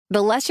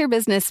The less your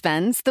business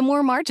spends, the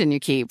more margin you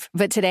keep.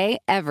 But today,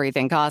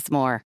 everything costs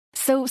more.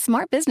 So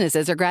smart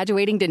businesses are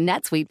graduating to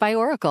NetSuite by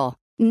Oracle.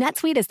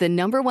 NetSuite is the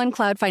 #1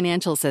 cloud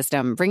financial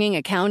system, bringing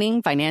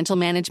accounting, financial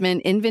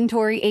management,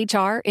 inventory,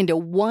 HR into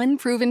one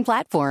proven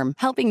platform,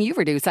 helping you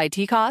reduce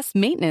IT costs,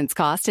 maintenance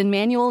costs, and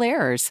manual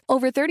errors.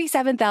 Over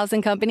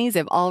 37,000 companies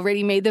have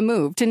already made the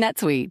move to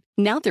NetSuite.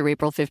 Now through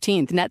April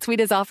 15th, NetSuite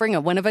is offering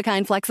a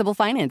one-of-a-kind flexible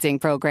financing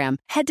program.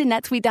 Head to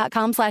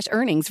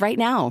netsuite.com/earnings right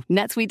now.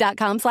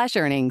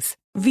 netsuite.com/earnings.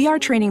 VR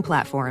training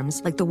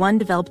platforms, like the one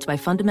developed by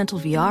Fundamental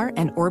VR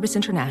and Orbis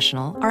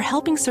International, are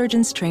helping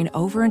surgeons train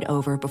over and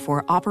over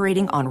before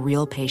operating on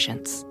real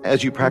patients.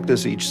 As you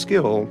practice each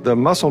skill, the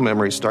muscle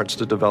memory starts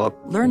to develop.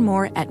 Learn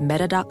more at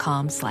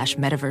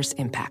meta.com/metaverse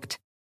impact.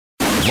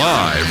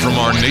 Live from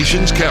our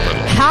nation's capital.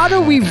 How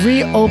do we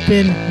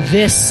reopen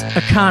this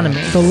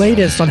economy? The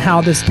latest on how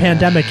this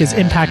pandemic is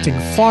impacting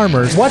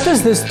farmers. What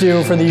does this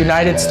do for the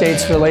United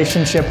States'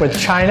 relationship with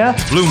China?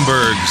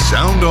 Bloomberg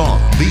Sound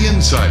On. The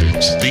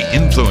insiders, the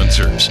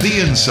influencers, the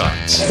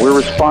insights. We're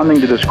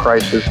responding to this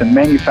crisis, and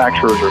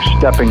manufacturers are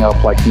stepping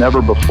up like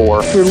never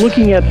before. We're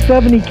looking at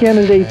 70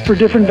 candidates for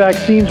different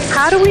vaccines.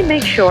 How do we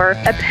make sure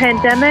a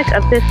pandemic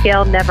of this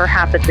scale never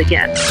happens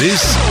again?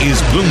 This is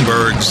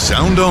Bloomberg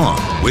Sound On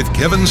with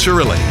Kevin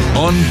Cirilli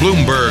on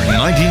Bloomberg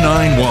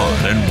 99.1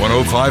 and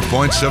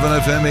 105.7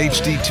 FM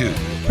HD2.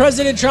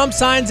 President Trump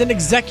signs an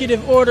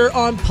executive order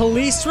on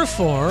police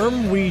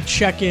reform. We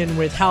check in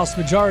with House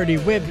Majority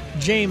Whip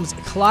James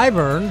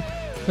Clyburn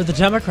for the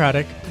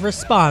Democratic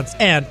response.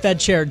 And Fed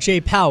Chair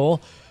Jay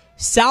Powell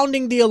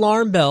sounding the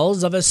alarm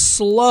bells of a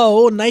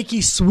slow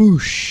Nike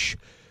swoosh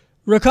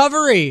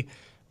recovery.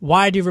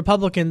 Why do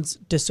Republicans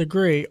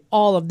disagree?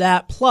 All of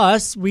that.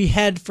 Plus, we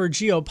head for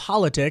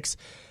geopolitics.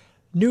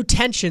 New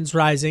tensions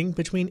rising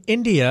between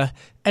India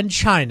and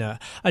China.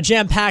 A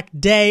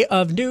jam-packed day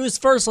of news.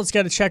 First, let's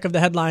get a check of the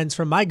headlines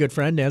from my good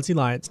friend, Nancy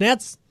Lyons.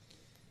 Nance?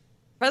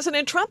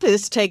 President Trump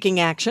is taking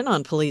action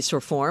on police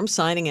reform,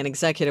 signing an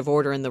executive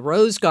order in the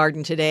Rose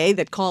Garden today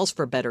that calls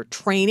for better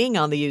training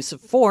on the use of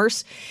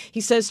force.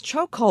 He says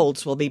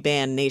chokeholds will be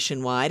banned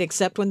nationwide,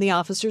 except when the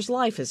officer's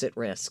life is at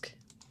risk.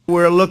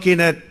 We're looking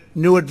at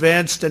new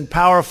advanced and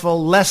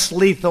powerful, less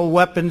lethal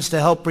weapons to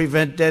help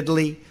prevent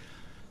deadly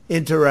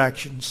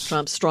interactions.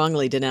 Trump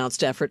strongly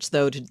denounced efforts,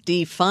 though, to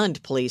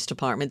defund police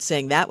departments,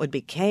 saying that would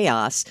be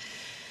chaos.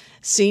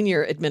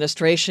 Senior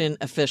administration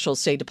officials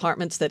say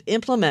departments that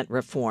implement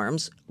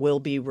reforms will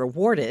be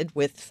rewarded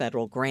with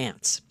federal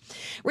grants.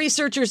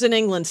 Researchers in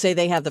England say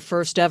they have the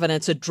first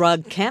evidence a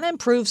drug can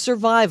improve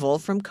survival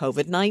from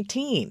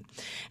COVID-19.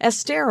 A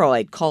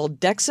steroid called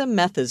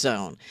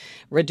dexamethasone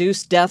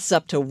reduced deaths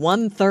up to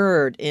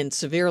 1/3 in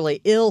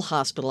severely ill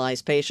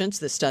hospitalized patients.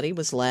 The study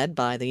was led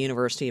by the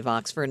University of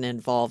Oxford and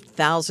involved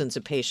thousands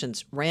of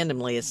patients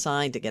randomly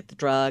assigned to get the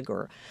drug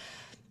or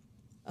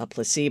a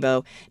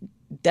placebo.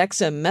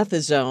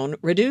 Dexamethasone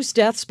reduced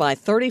deaths by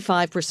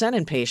 35%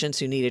 in patients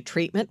who needed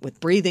treatment with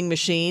breathing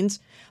machines,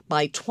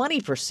 by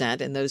 20%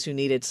 in those who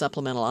needed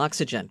supplemental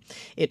oxygen.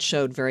 It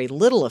showed very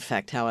little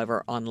effect,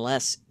 however, on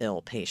less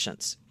ill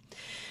patients.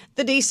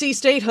 The D.C.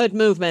 statehood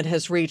movement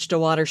has reached a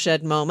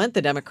watershed moment.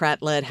 The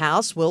Democrat-led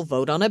House will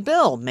vote on a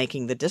bill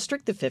making the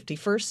district the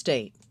 51st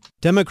state.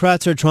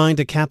 Democrats are trying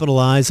to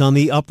capitalize on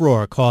the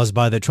uproar caused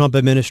by the Trump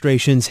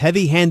administration's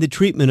heavy-handed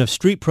treatment of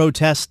street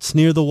protests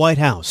near the White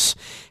House.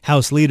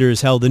 House leaders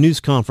held a news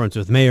conference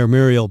with Mayor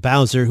Muriel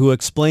Bowser, who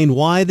explained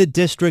why the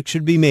district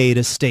should be made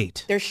a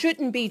state. There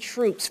shouldn't be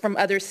troops from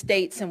other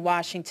states in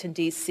Washington,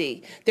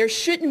 D.C. There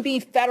shouldn't be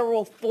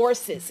federal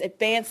forces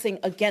advancing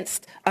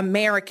against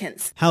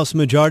Americans. House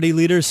Majority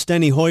Leader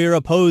Steny Hoyer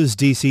opposed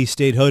D.C.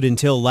 statehood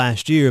until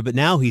last year, but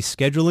now he's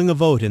scheduling a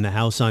vote in the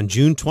House on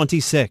June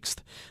 26th.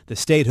 The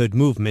statehood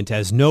movement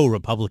has no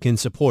Republican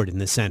support in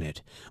the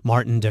Senate.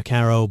 Martin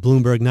DeCaro,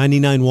 Bloomberg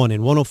 99.1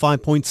 and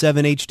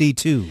 105.7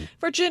 HD2.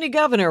 Virginia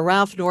Governor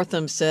Ralph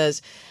Northam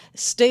says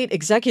state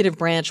executive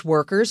branch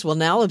workers will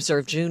now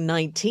observe June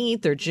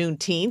 19th or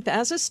Juneteenth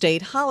as a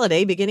state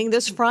holiday beginning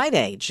this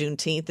Friday.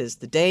 Juneteenth is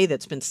the day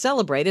that's been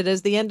celebrated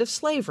as the end of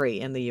slavery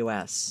in the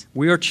U.S.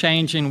 We are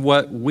changing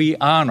what we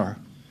honor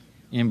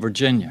in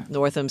Virginia.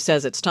 Northam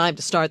says it's time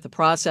to start the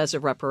process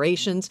of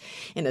reparations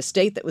in a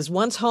state that was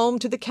once home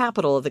to the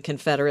capital of the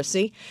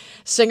Confederacy.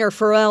 Singer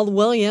Pharrell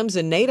Williams,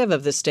 a native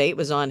of the state,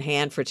 was on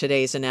hand for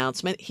today's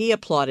announcement. He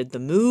applauded the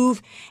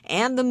move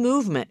and the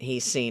movement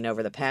he's seen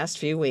over the past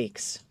few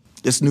weeks.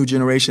 This new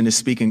generation is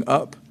speaking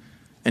up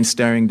and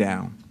staring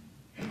down.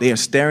 They are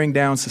staring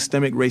down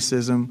systemic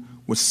racism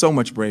with so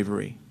much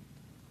bravery,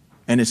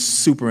 and it's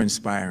super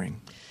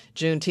inspiring.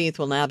 Juneteenth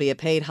will now be a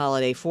paid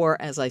holiday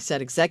for, as I said,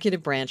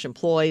 executive branch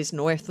employees.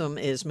 Northam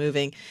is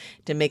moving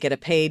to make it a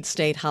paid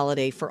state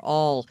holiday for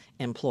all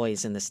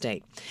employees in the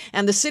state.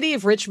 And the city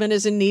of Richmond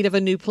is in need of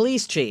a new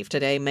police chief.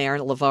 Today, Mayor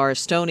LeVar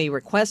Stoney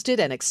requested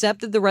and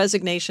accepted the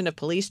resignation of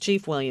Police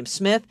Chief William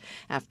Smith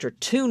after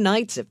 2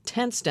 nights of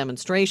tense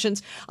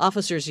demonstrations.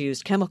 Officers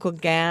used chemical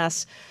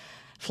gas,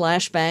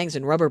 flashbangs,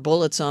 and rubber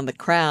bullets on the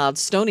crowd.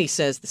 Stoney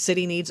says the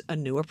city needs a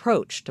new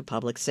approach to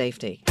public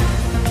safety.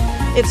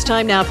 It's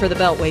time now for the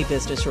Beltway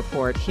Business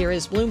Report. Here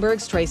is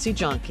Bloomberg's Tracy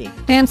Jonke.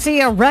 Nancy,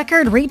 a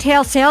record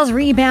retail sales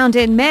rebound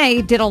in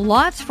May did a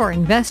lot for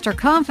investor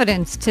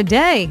confidence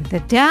today.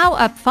 The Dow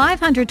up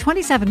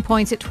 527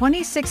 points at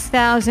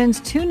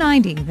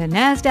 26,290. The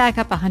Nasdaq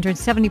up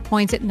 170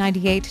 points at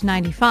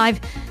 98,95.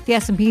 The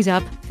S&P's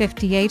up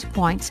 58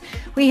 points.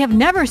 We have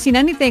never seen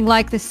anything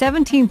like the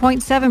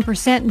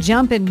 17.7%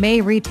 jump in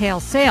May retail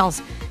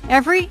sales.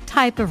 Every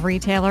type of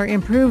retailer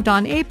improved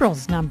on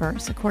April's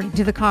numbers, according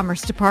to the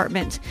Commerce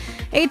Department.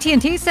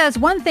 AT&T says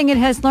one thing it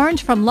has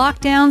learned from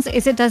lockdowns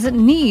is it doesn't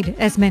need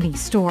as many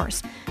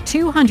stores.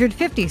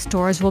 250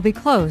 stores will be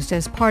closed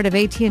as part of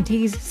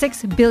AT&T's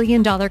 $6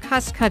 billion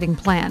cost-cutting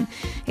plan.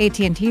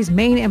 AT&T's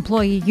main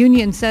employee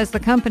union says the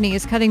company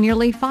is cutting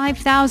nearly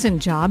 5,000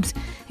 jobs,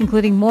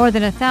 including more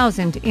than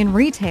 1,000 in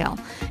retail.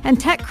 And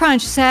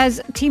TechCrunch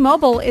says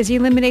T-Mobile is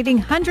eliminating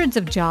hundreds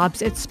of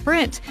jobs at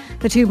Sprint.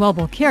 The two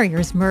mobile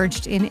carriers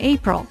merged in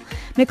April.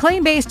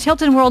 McLean-based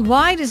Hilton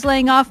Worldwide is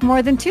laying off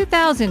more than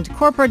 2,000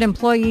 corporate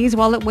employees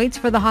while it waits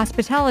for the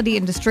hospitality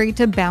industry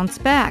to bounce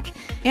back.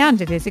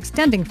 And it is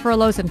extending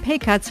furloughs and pay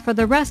cuts for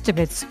the rest of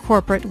its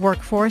corporate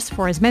workforce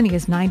for as many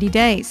as 90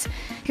 days.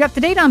 You're up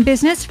to date on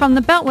business from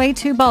the Beltway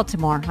to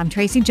Baltimore. I'm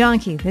Tracy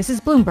Jonke. This is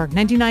Bloomberg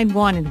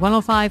 99.1 and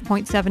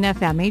 105.7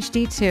 FM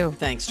HD2.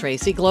 Thanks,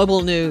 Tracy.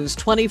 Global news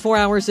 24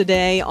 hours a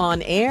day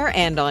on air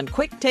and on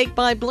Quick Take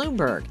by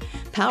Bloomberg.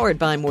 Powered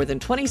by more than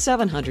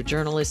 2,700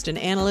 journalists and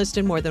analysts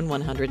in more than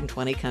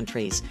 120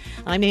 countries.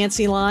 I'm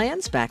Nancy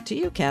Lyons. Back to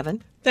you,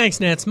 Kevin.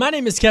 Thanks, Nance. My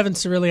name is Kevin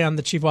Cirilli. I'm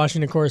the chief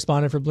Washington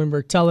correspondent for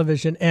Bloomberg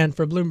Television and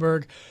for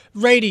Bloomberg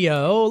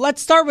Radio.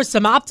 Let's start with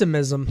some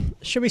optimism.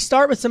 Should we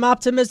start with some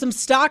optimism?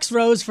 Stocks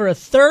rose for a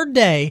third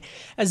day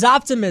as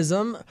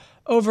optimism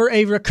over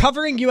a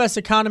recovering U.S.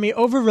 economy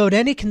overrode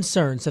any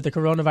concerns that the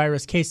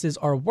coronavirus cases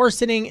are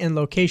worsening in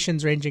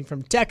locations ranging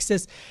from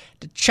Texas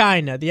to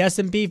China. The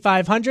S&P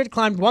 500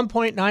 climbed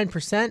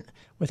 1.9%,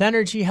 with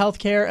energy,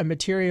 healthcare, and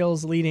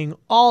materials leading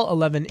all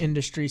 11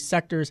 industry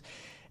sectors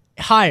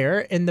higher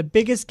in the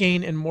biggest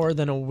gain in more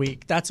than a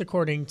week. That's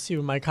according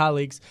to my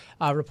colleagues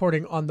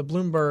reporting on the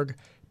Bloomberg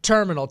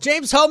terminal.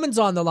 James Hohmann's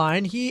on the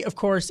line. He, of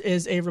course,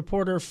 is a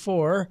reporter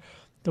for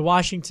the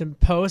Washington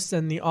Post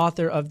and the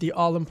author of the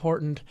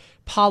all-important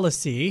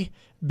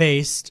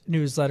policy-based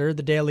newsletter,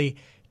 The Daily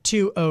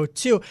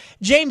 202.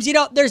 James,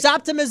 there's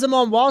optimism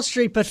on Wall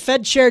Street, but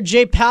Fed Chair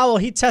Jay Powell,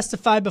 he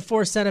testified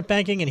before Senate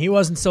Banking, and he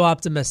wasn't so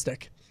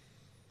optimistic.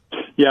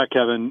 Yeah,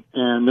 Kevin,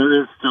 and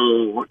there is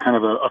still kind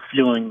of a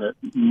feeling that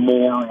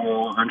more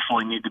will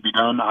eventually need to be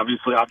done.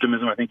 Obviously,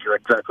 optimism, I think you're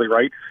exactly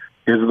right,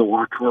 is the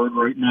watchword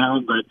right now,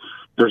 but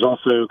there's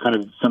also kind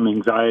of some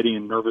anxiety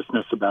and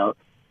nervousness about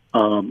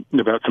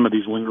some of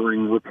these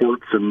lingering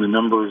reports and the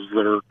numbers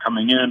that are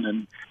coming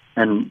in,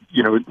 and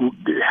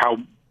how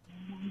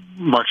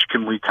much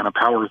can we kind of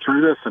power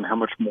through this, and how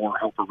much more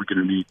help are we going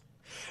to need?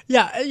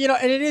 Yeah,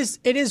 and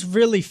it is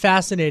really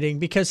fascinating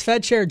because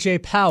Fed Chair Jay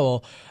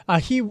Powell,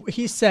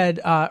 he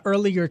said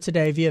earlier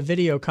today via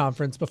video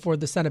conference before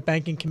the Senate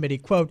Banking Committee,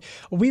 quote,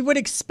 "We would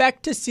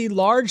expect to see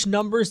large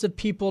numbers of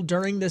people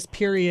during this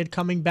period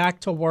coming back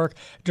to work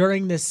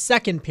during this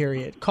second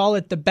period. Call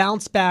it the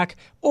bounce back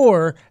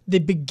or the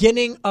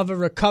beginning of a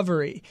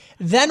recovery.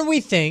 Then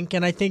we think,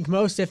 and I think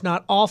most, if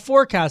not all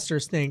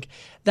forecasters think,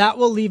 that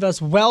will leave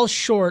us well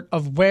short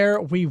of where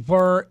we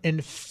were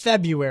in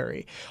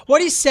February."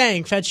 What he's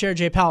saying, Fed Chair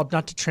Jay Powell,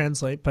 not to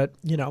translate, but,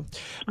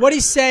 what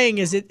he's saying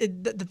is that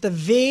the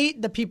V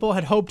that people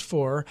had hoped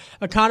for,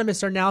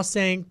 economists are now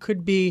saying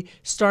could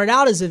start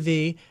out as a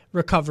V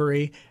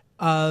recovery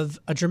of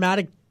a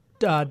dramatic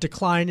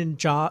decline in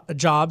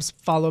jobs,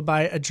 followed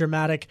by a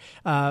dramatic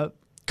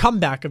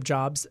comeback of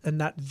jobs,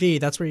 and that V,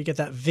 that's where you get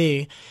that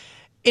V,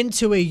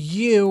 into a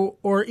U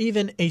or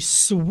even a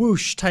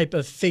swoosh type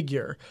of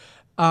figure.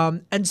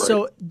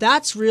 So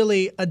that's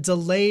really a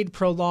delayed,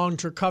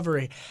 prolonged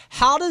recovery.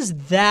 How does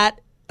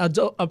that,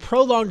 a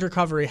prolonged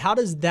recovery, how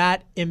does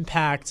that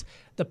impact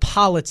the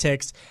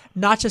politics,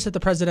 not just at the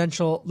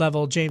presidential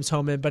level, James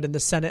Hohmann, but in the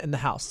Senate and the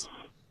House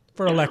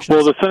for elections?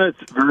 Well, the Senate's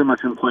very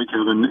much in play,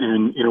 Kevin,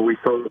 and we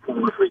saw a report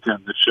this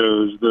weekend that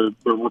shows the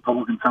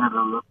Republican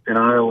senator in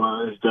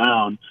Iowa is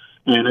down,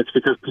 and it's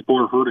because people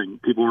are hurting.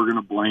 People are going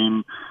to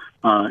blame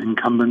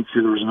incumbents.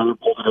 There was another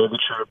poll today that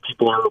showed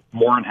people are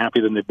more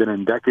unhappy than they've been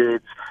in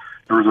decades.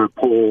 There was a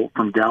poll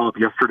from Gallup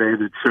yesterday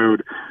that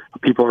showed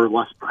people are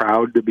less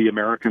proud to be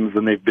Americans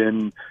than they've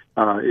been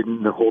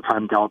in the whole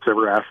time Gallup's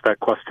ever asked that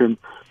question.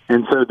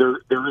 And so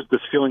there is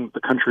this feeling that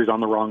the country's on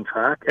the wrong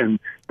track. And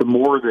the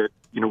more that,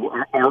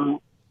 our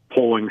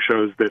polling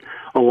shows that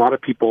a lot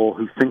of people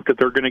who think that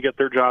they're going to get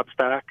their jobs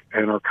back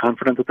and are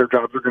confident that their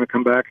jobs are going to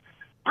come back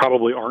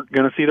probably aren't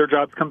going to see their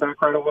jobs come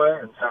back right away.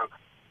 And so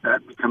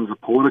that becomes a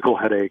political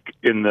headache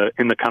in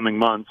the coming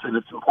months, and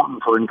it's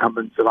important for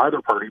incumbents of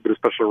either party, but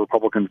especially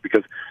Republicans,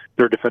 because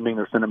they're defending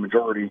their Senate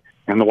majority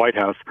and the White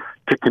House,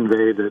 to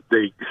convey that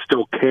they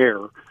still care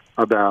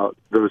about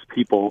those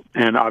people.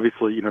 And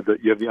obviously, you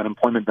have the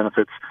unemployment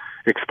benefits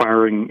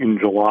expiring in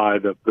July,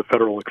 the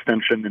federal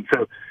extension. And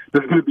so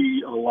there's going to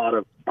be a lot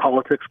of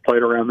politics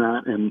played around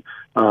that. And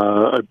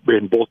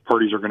both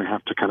parties are going to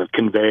have to kind of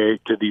convey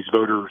to these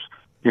voters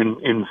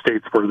in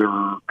states where there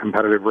are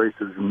competitive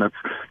races. And that's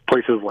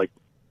places like,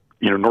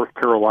 North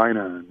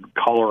Carolina and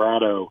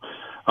Colorado,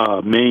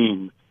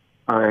 Maine,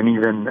 and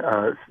even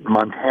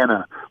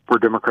Montana, where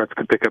Democrats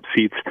could pick up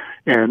seats.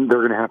 And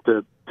they're going to have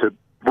to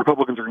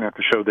Republicans are going to have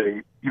to show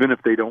even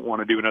if they don't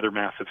want to do another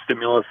massive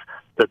stimulus,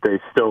 that they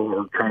still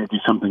are trying to do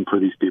something for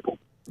these people.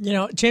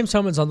 James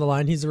Hohmann's on the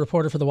line. He's a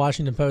reporter for the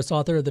Washington Post,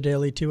 author of the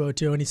Daily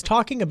 202, and he's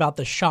talking about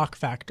the shock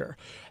factor.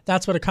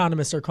 That's what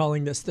economists are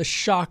calling this, the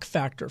shock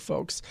factor,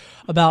 folks,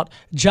 about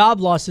job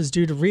losses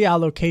due to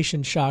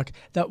reallocation shock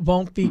that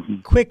won't be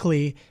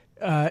quickly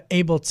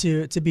able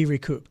to be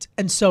recouped.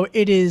 And so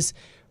it is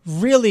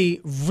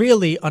really,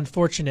 really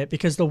unfortunate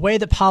because the way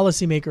that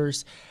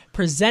policymakers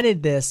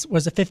presented this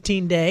was a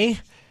 15-day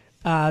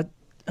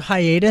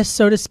hiatus,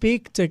 so to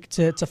speak,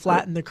 to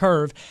flatten the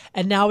curve.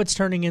 And now it's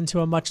turning into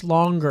a much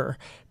longer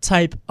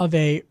type of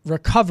a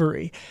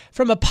recovery.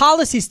 From a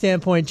policy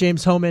standpoint,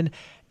 James Hohmann,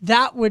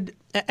 that would,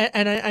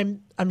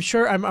 and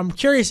I'm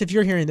curious if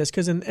you're hearing this,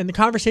 because in the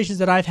conversations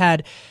that I've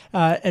had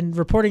and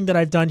reporting that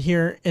I've done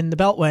here in the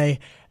Beltway,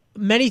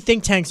 many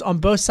think tanks on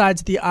both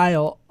sides of the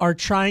aisle are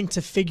trying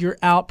to figure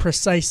out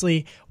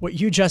precisely what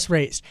you just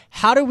raised.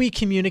 How do we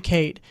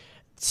communicate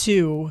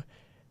to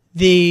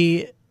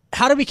those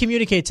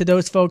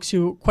folks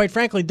who, quite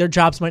frankly, their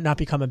jobs might not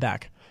be coming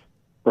back?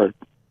 Right.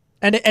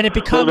 And it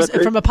becomes,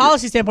 from a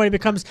policy standpoint, it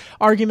becomes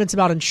arguments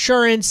about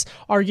insurance,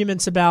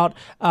 arguments about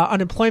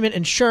unemployment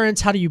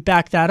insurance. How do you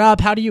back that up?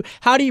 How do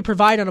you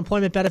provide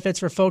unemployment benefits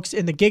for folks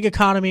in the gig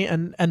economy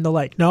and the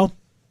like? No?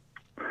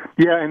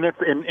 Yeah,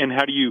 and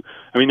how do you?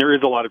 I mean, there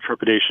is a lot of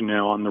trepidation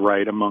now on the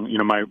right among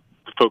my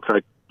folks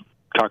I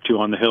talk to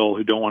on the Hill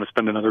who don't want to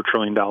spend another $1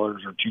 trillion or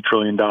 $2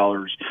 trillion.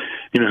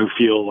 Who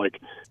feel like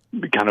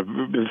kind of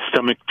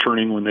stomach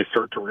churning when they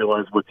start to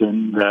realize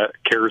within the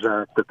CARES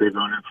Act that they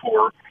voted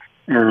for.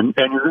 And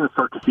you're going to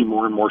start to see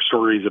more and more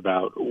stories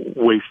about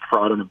waste,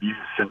 fraud, and abuse,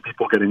 and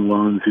people getting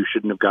loans who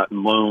shouldn't have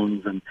gotten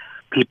loans, and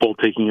people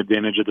taking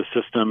advantage of the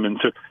system. And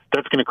so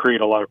that's going to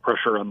create a lot of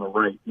pressure on the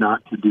right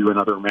not to do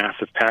another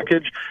massive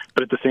package.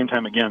 But at the same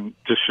time, again,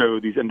 to show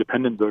these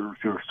independent voters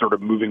who are sort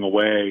of moving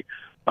away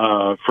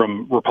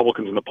from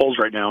Republicans in the polls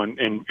right now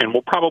and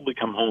will probably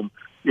come home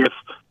if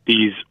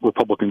these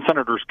Republican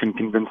senators can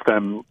convince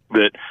them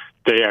that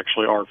they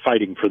actually are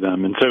fighting for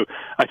them. And so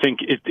I think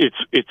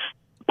it's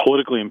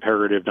politically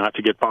imperative not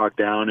to get bogged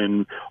down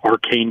in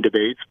arcane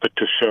debates, but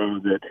to show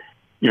that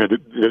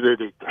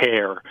they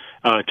care,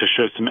 to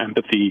show some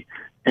empathy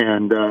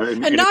and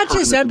not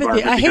just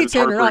empathy. I hate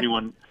to interrupt.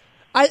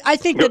 I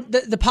think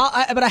that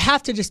but I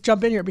have to just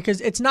jump in here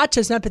because it's not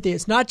just empathy.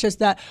 It's not just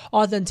that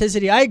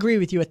authenticity. I agree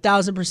with you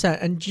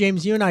 1,000%. And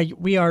James, you and I,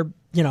 we are,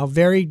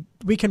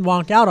 we can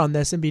wonk out on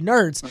this and be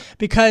nerds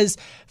because,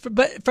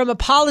 but from a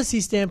policy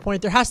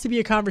standpoint, there has to be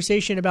a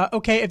conversation about,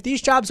 okay, if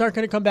these jobs aren't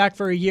going to come back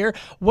for a year,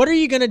 what are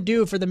you going to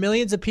do for the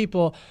millions of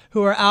people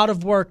who are out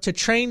of work to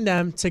train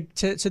them so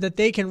that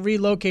they can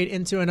relocate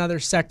into another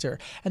sector?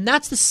 And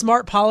that's the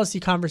smart policy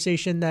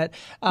conversation that,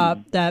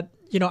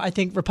 I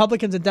think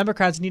Republicans and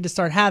Democrats need to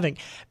start having,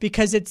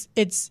 because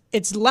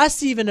it's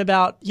less even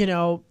about,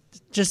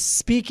 just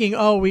speaking,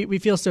 we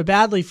feel so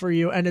badly for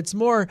you. And it's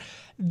more,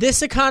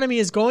 this economy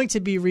is going to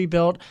be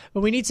rebuilt,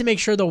 but we need to make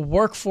sure the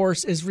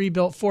workforce is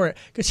rebuilt for it.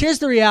 Because here's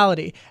the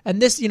reality.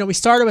 And this, we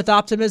started with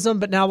optimism,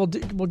 but now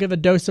we'll give a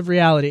dose of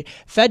reality.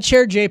 Fed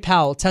Chair Jay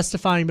Powell,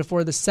 testifying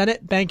before the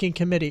Senate Banking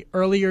Committee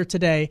earlier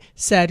today,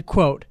 said,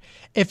 quote,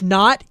 "If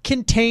not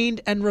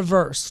contained and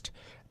reversed,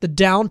 the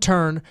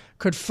downturn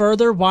could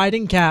further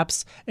widen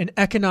gaps in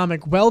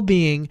economic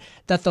well-being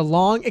that the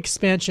long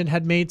expansion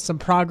had made some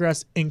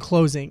progress in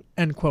closing,"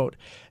 end quote.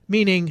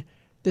 Meaning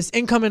this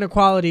income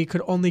inequality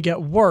could only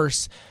get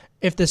worse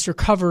if this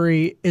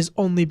recovery is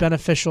only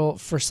beneficial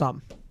for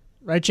some.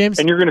 Right, James?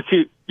 And you're going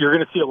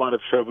to see a lot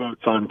of show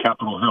votes on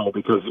Capitol Hill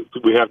because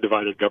we have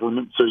divided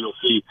government. So you'll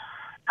see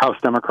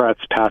House Democrats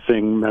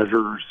passing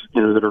measures,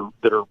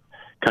 that are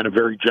kind of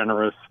very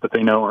generous that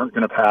they know aren't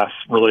going to pass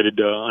related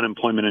to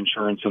unemployment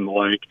insurance and the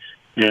like.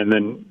 And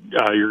then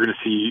you're going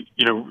to see,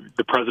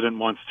 the president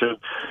wants to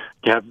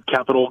have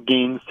capital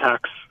gains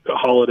tax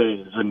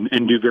holidays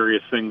and do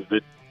various things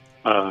that,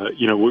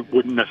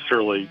 wouldn't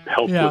necessarily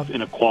help with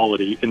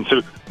inequality. And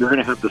so you're going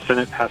to have the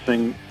Senate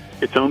passing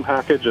its own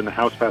package and the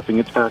House passing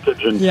its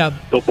package. And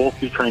they'll both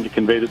be trying to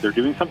convey that they're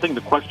doing something.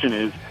 The question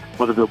is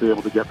whether they'll be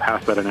able to get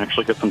past that and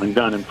actually get something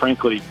done. And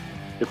frankly,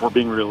 if we're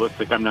being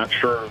realistic, I'm not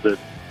sure that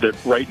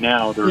right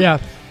now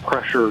there's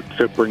pressure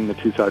to bring the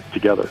two sides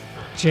together.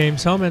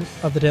 James Hohmann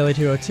of the Daily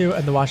 202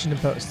 and the Washington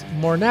Post.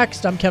 More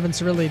next. I'm Kevin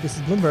Cirilli. This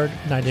is Bloomberg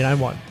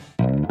 99.1.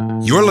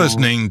 You're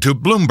listening to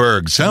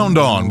Bloomberg Sound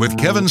On with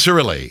Kevin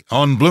Cirilli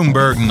on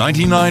Bloomberg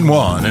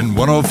 99.1 and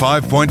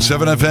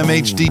 105.7 FM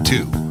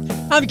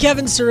HD2. I'm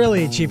Kevin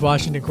Cirilli, Chief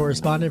Washington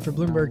Correspondent for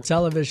Bloomberg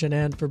Television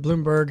and for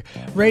Bloomberg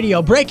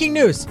Radio. Breaking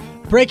news,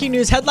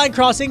 headline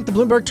crossing the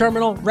Bloomberg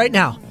terminal right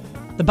now.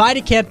 The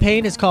Biden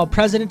campaign has called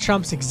President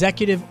Trump's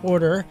executive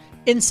order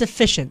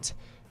insufficient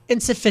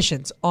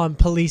on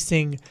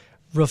policing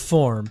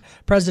reform.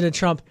 President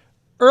Trump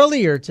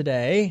earlier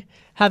today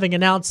having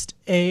announced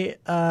a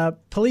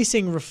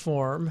policing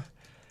reform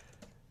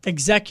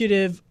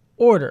executive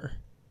order.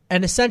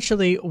 And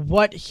essentially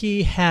what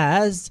he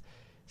has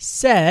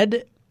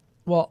said,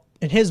 well,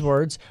 in his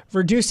words,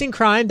 reducing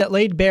crime that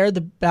laid bare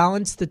the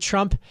balance that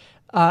Trump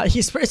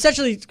he's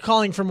essentially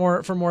calling for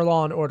more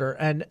law and order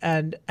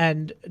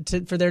and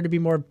for there to be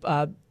more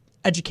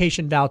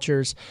education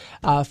vouchers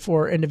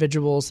for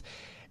individuals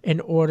in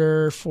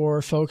order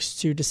for folks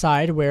to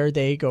decide where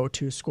they go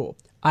to school.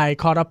 I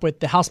caught up with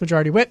the House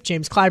Majority Whip,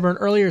 James Clyburn,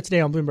 earlier today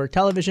on Bloomberg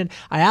Television.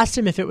 I asked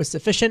him if it was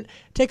sufficient.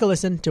 Take a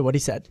listen to what he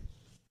said.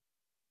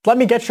 Let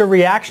me get your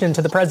reaction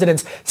to the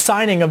president's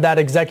signing of that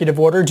executive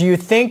order. Do you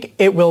think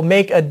it will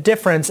make a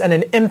difference and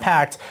an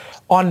impact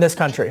on this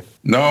country?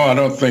 No, I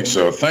don't think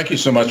so. Thank you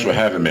so much for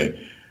having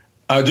me.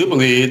 I do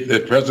believe the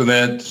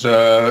president's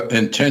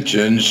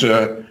intentions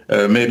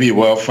may be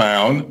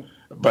well-founded,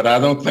 but I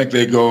don't think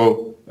they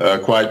go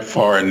quite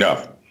far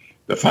enough.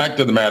 The fact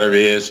of the matter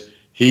is,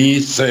 he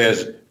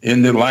says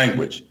in the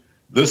language,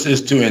 this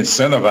is to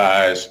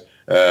incentivize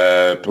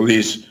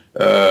police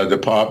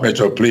departments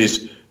or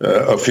police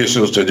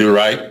officials to do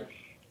right.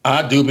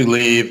 I do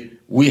believe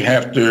we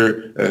have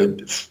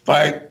to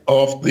fight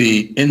off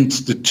the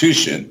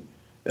institution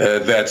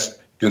that's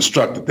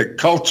constructed, the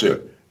culture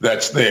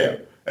that's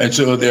there. And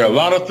so there are a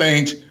lot of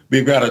things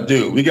we've got to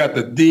do. We got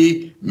to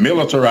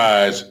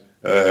demilitarize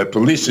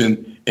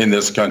policing in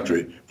this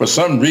country. For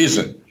some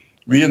reason,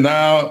 we are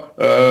now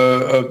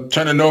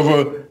turning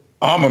over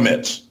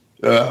armaments,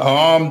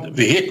 armed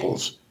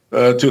vehicles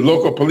to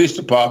local police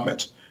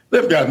departments.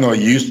 They've got no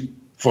use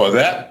for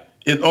that.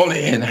 It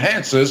only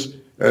enhances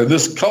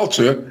this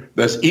culture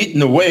that's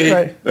eating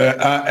away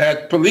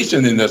at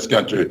policing in this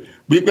country.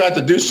 We've got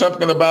to do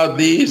something about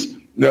these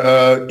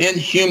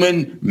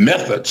inhuman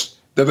methods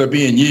that are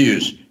being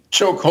used,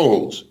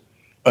 chokeholds,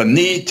 a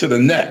knee to the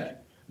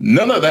neck.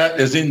 None of that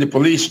is in the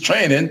police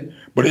training,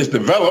 but it's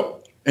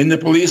developed in the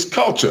police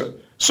culture.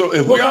 So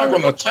if we are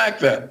going to attack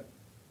that,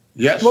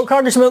 yes. Well,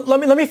 Congressman,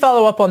 let me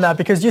follow up on that,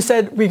 because you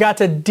said we got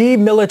to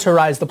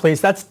demilitarize the police.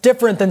 That's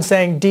different than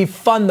saying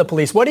defund the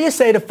police. What do you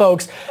say to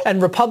folks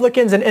and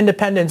Republicans and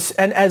independents,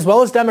 and as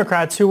well as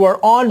Democrats, who are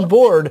on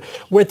board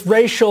with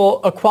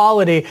racial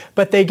equality,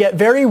 but they get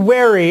very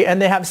wary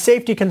and they have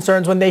safety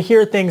concerns when they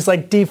hear things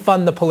like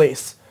defund the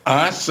police?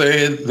 I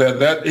say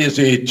that is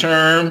a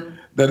term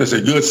that is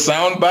a good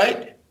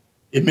soundbite.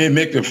 It may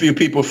make a few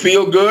people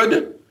feel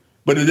good,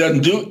 but it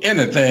doesn't do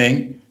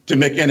anything to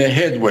make any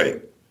headway.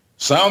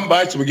 Sound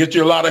bites will get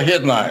you a lot of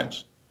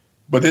headlines,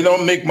 but they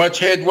don't make much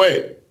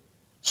headway.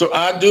 So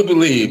I do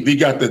believe we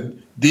got to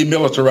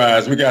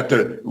demilitarize, we got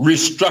to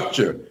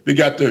restructure, we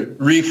got to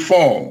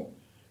reform.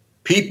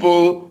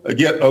 People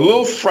get a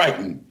little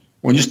frightened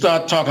when you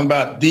start talking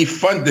about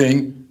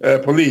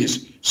defunding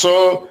police.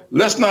 So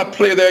let's not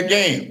play their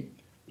game.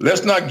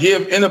 Let's not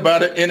give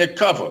anybody any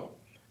cover.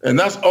 And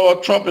that's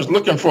all Trump is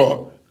looking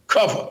for,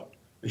 cover.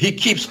 He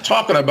keeps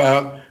talking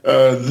about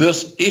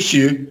this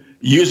issue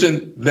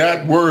using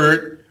that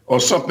word or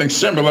something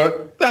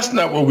similar. That's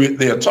not what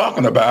they're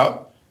talking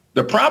about.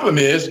 The problem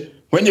is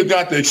when you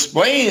got to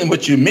explain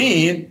what you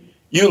mean,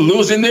 you're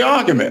losing the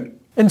argument.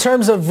 In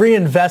terms of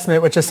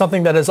reinvestment, which is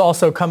something that has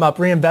also come up,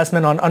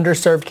 reinvestment on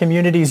underserved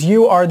communities,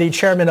 you are the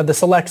chairman of the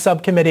Select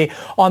Subcommittee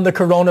on the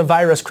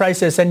Coronavirus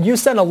Crisis, and you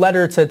sent a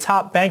letter to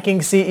top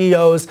banking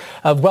CEOs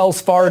of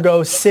Wells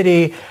Fargo,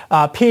 Citi,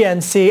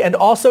 PNC, and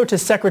also to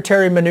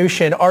Secretary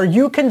Mnuchin. Are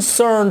you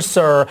concerned,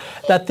 sir,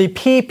 that the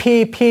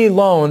PPP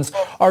loans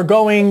are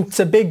going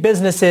to big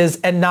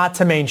businesses and not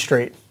to Main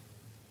Street?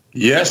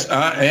 Yes,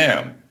 I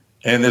am.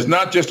 And it's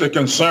not just a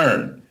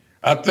concern.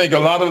 I think a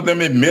lot of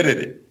them admitted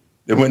it.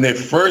 That when they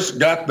first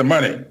got the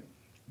money,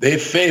 they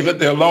favored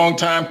their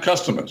longtime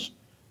customers.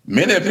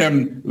 Many of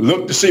them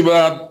looked to see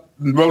whether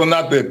or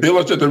not the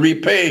ability to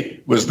repay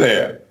was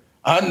there.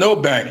 I know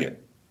banking.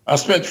 I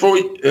spent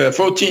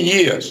 14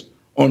 years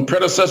on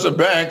predecessor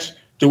banks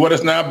to what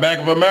is now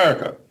Bank of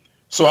America.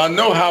 So I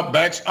know how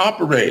banks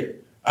operate.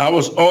 I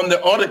was on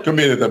the audit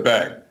committee of the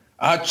bank.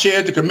 I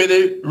chaired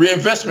the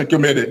reinvestment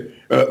committee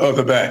of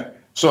the bank.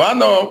 So I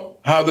know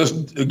how this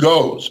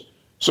goes.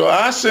 So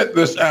I sent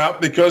this out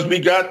because we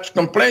got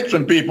complaints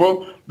from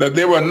people that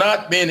they were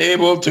not being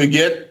able to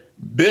get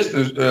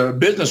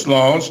business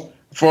loans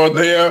for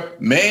their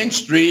Main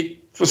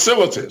Street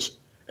facilities.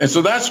 And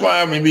so that's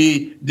why when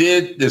we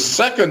did the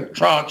second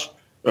tranche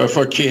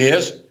for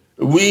CARES,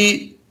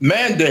 we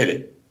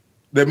mandated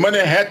that money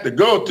had to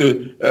go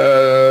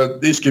to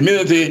these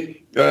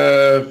community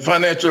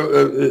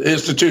financial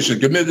institutions,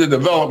 community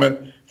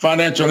development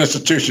financial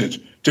institutions,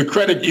 to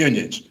credit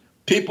unions,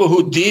 people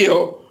who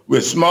deal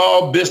with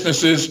small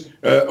businesses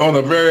on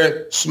a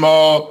very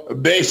small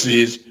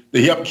basis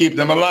to help keep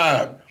them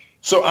alive.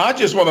 So I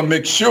just want to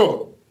make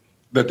sure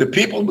that the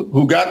people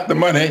who got the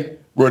money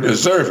were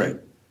deserving,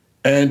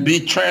 and be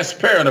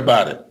transparent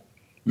about it.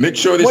 Make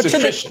sure it's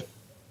efficient.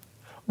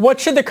 What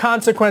should the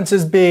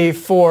consequences be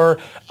for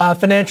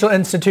financial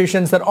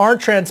institutions that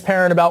aren't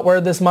transparent about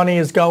where this money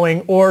is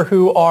going, or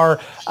who are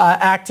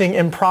acting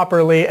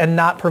improperly and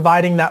not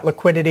providing that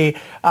liquidity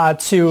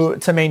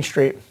to Main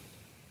Street?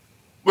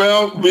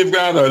 Well, we've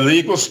got a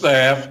legal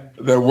staff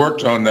that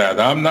worked on that.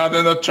 I'm not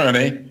an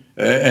attorney,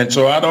 and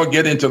so I don't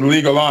get into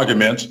legal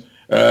arguments.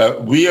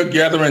 We are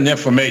gathering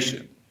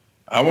information.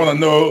 I want to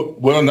know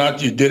whether or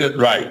not you did it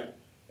right.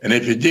 And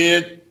if you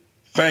did,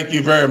 thank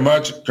you very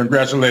much.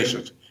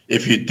 Congratulations.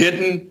 If you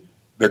didn't,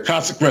 the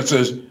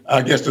consequences,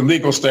 I guess the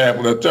legal staff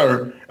will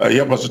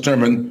help us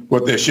determine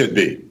what they should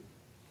be.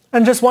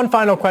 And just one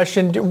final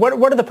question.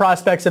 What are the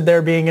prospects of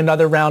there being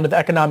another round of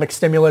economic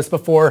stimulus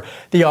before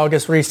the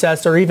August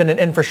recess, or even an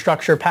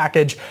infrastructure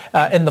package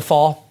in the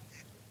fall?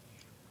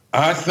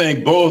 I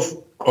think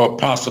both are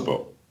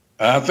possible.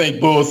 I think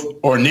both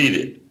are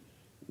needed.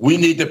 We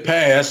need to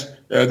pass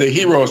the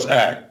HEROES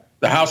Act.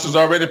 The House has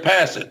already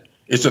passed it.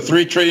 It's a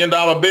 $3 trillion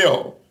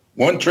bill,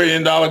 $1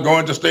 trillion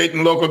going to state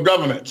and local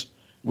governments.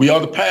 We ought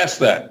to pass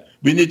that.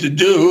 We need to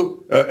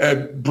do a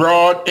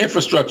broad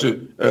infrastructure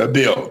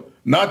bill,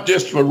 not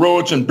just for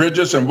roads and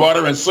bridges and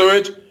water and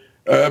sewage,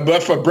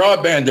 but for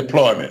broadband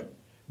deployment.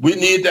 We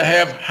need to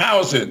have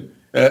housing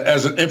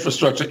as an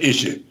infrastructure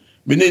issue.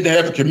 We need to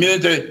have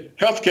community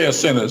health care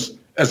centers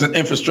as an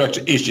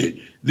infrastructure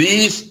issue.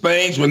 These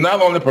things will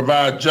not only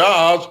provide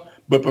jobs,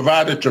 but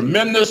provide a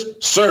tremendous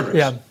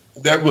service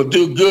that will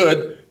do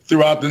good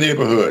throughout the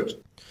neighborhoods.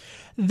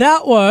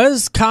 That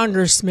was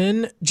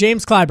Congressman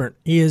James Clyburn.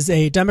 He is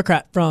a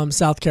Democrat from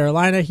South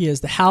Carolina. He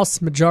is the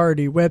House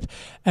Majority Whip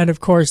and, of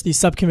course, the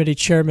subcommittee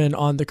chairman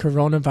on the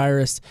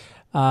coronavirus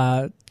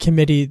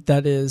committee,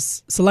 that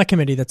is select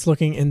committee that's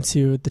looking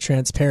into the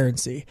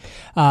transparency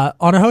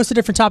on a host of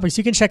different topics.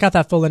 You can check out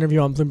that full interview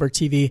on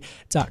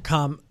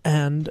BloombergTV.com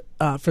and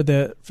for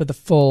the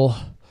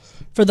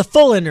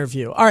full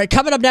interview. All right,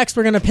 coming up next,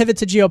 we're going to pivot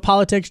to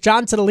geopolitics.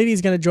 John Cittadini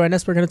is going to join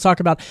us. We're going to talk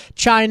about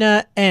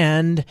China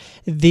and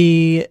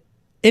the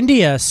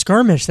India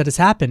skirmish that has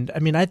happened. I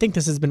mean, I think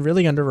this has been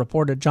really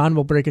underreported. John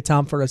will break it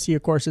down for us. He,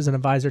 of course, is an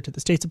advisor to the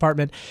State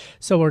Department,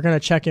 so we're going to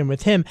check in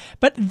with him.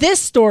 But this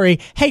story,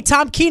 hey,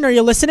 Tom Keene, are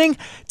you listening?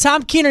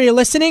 Tom Keene, are you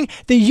listening?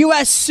 The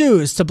U.S.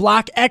 sues to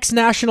block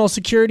ex-National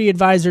Security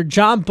Advisor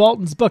John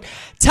Bolton's book.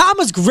 Tom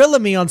was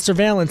grilling me on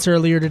surveillance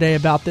earlier today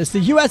about this.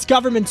 The U.S.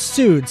 government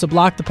sued to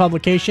block the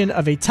publication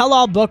of a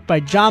tell-all book by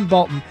John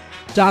Bolton,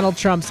 Donald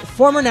Trump's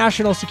former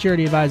national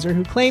security advisor,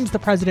 who claims the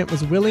president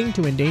was willing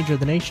to endanger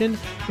the nation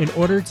in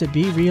order to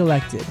be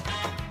reelected.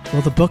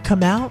 Will the book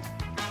come out?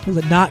 Will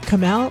it not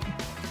come out?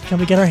 Can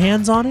we get our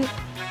hands on it?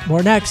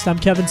 More next. I'm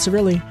Kevin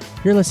Cirilli.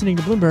 You're listening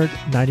to Bloomberg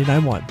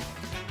 99.1.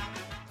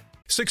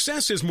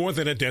 Success is more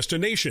than a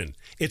destination.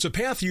 It's a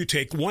path you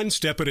take one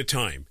step at a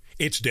time.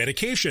 It's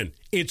dedication,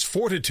 it's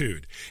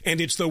fortitude, and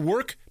it's the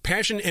work,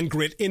 passion, and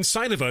grit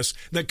inside of us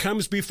that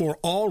comes before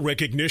all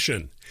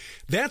recognition.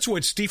 That's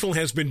what Stifel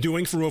has been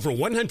doing for over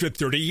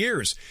 130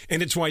 years,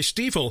 and it's why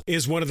Stifel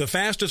is one of the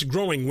fastest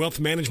growing wealth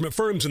management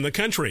firms in the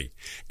country.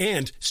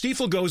 And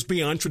Stifel goes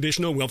beyond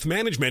traditional wealth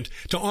management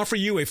to offer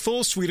you a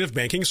full suite of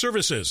banking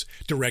services,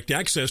 direct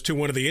access to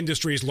one of the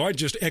industry's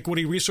largest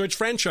equity research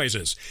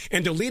franchises,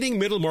 and a leading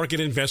middle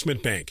market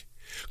investment bank.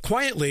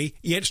 Quietly,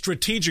 yet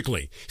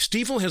strategically,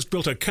 Stifel has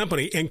built a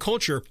company and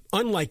culture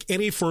unlike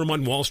any firm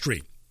on Wall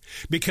Street.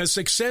 Because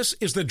success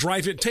is the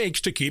drive it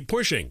takes to keep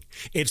pushing.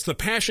 It's the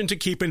passion to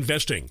keep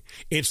investing.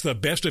 It's the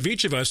best of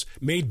each of us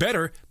made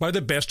better by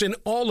the best in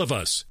all of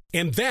us.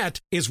 And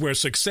that is where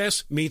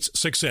success meets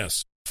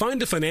success.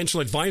 Find a financial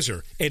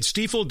advisor at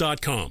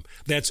Stifel.com.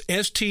 That's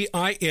Stifel.com.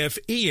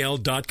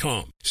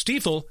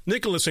 Stifel,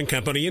 Nicholas &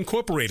 Company,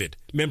 Incorporated.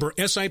 Member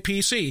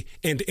SIPC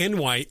and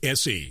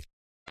NYSE.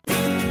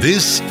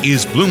 This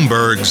is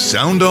Bloomberg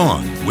Sound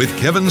On with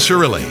Kevin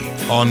Cirilli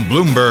on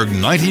Bloomberg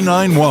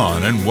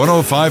 99.1 and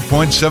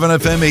 105.7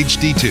 FM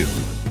HD2.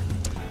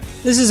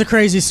 This is a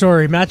crazy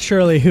story. Matt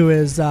Shirley, who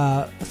is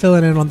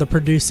filling in on the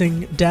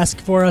producing desk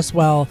for us,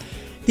 while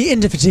the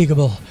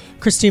indefatigable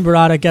Christine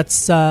Barada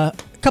gets a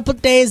couple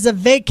days of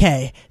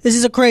vacay. This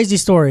is a crazy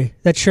story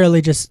that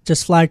Shirley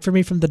just flagged for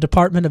me from the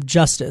Department of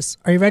Justice.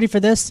 Are you ready for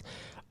this?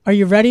 Are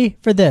you ready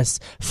for this?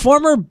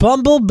 Former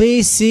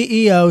Bumblebee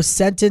CEO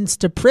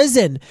sentenced to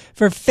prison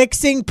for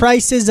fixing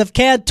prices of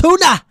canned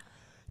tuna.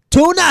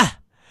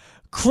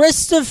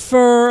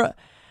 Christopher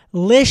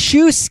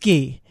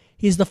Liszewski.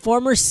 He's the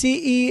former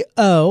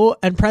CEO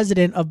and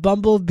president of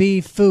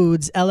Bumblebee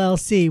Foods,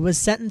 LLC, was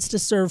sentenced to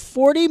serve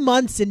 40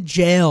 months in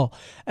jail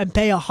and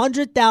pay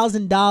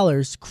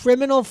 $100,000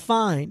 criminal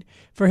fine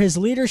for his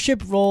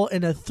leadership role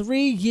in a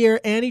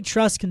 3-year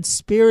antitrust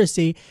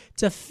conspiracy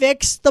to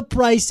fix the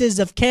prices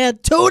of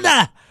canned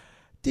tuna.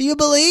 Do you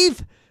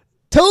believe?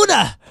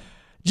 Tuna.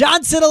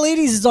 John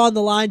Cittadini is on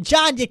the line.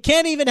 John, you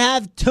can't even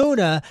have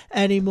tuna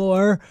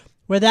anymore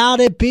without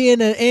it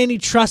being an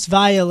antitrust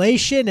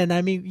violation. And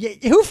I mean,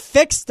 who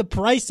fixed the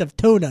price of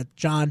tuna,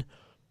 John?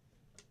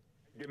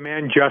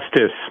 Demand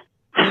justice.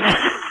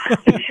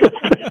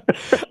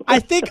 I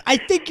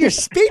think you're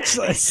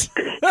speechless.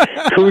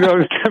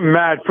 Kudos to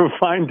Matt for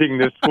finding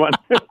this one.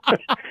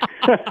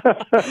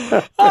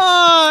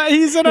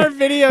 He's in our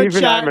video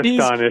Even chat. I'm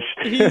astonished.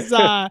 He's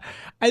I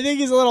think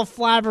he's a little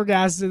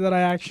flabbergasted that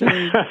I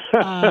actually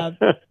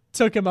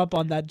took him up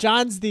on that.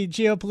 John's the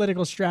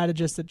geopolitical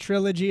strategist at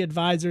Trilogy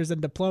Advisors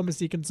and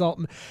diplomacy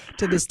consultant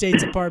to the State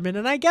Department,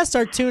 and I guess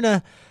our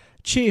tuna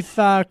chief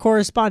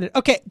correspondent.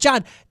 Okay,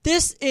 John,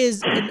 this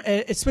is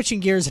it's switching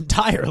gears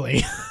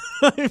entirely.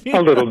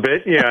 A little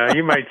bit, yeah,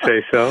 you might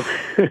say so.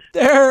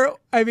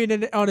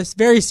 On a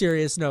very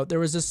serious note, there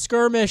was a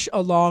skirmish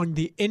along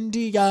the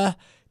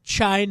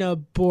India-China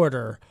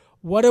border.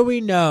 What do we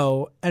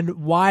know,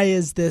 and why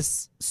is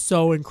this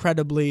so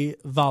incredibly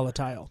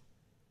volatile?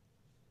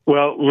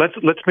 Well, let's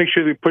make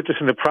sure we put this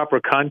in the proper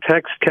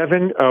context,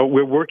 Kevin.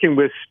 We're working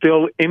with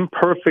still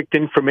imperfect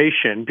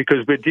information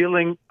because we're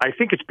dealing, I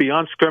think it's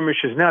beyond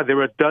skirmishes now. There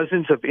are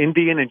dozens of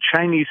Indian and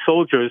Chinese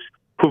soldiers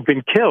who've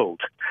been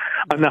killed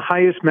on the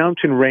highest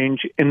mountain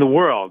range in the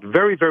world.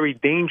 Very, very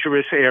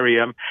dangerous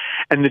area.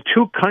 And the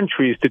two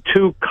countries, the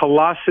two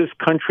colossus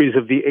countries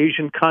of the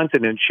Asian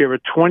continent, share a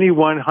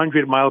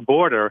 2,100-mile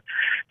border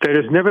that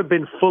has never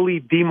been fully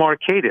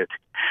demarcated.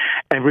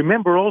 And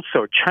remember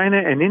also, China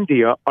and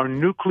India are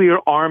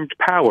nuclear-armed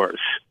powers.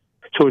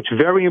 So it's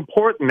very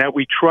important that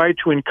we try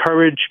to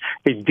encourage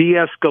a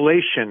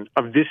de-escalation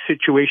of this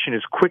situation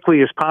as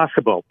quickly as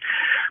possible.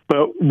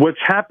 But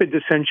what's happened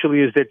essentially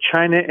is that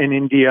China and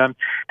India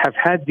have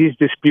had these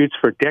disputes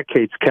for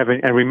decades, Kevin.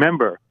 And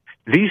remember,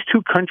 these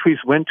two countries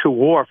went to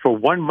war for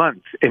 1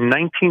 month in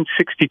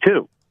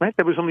 1962. Right?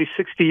 That was only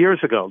 60 years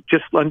ago,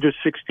 just under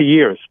 60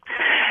 years.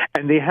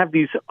 And they have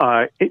these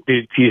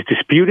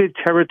disputed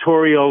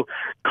territorial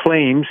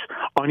claims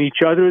on each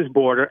other's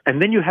border.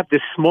 And then you have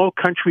this small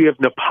country of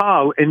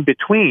Nepal in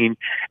between.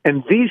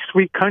 And these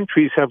three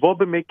countries have all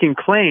been making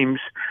claims,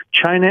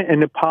 China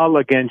and Nepal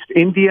against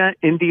India,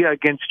 India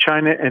against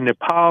China and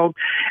Nepal.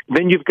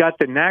 Then you've got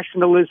the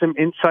nationalism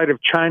inside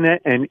of China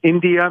and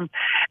India.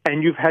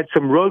 And you've had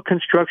some road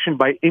construction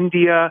by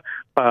India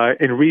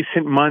in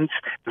recent months.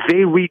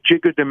 They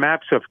rejiggered the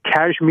maps of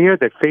Kashmir,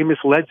 that famous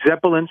Led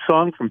Zeppelin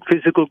song from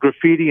Physical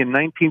Graffiti in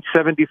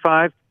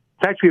 1975.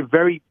 It's actually a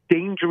very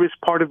dangerous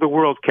part of the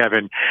world,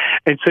 Kevin.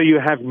 And so you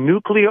have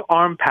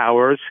nuclear-armed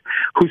powers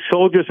whose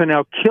soldiers are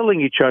now killing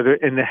each other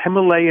in the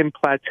Himalayan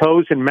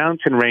plateaus and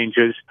mountain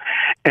ranges.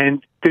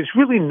 And there's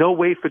really no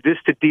way for this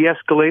to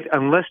de-escalate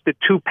unless the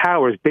two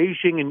powers,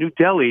 Beijing and New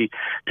Delhi,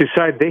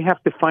 decide they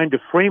have to find a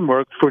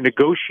framework for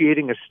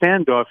negotiating a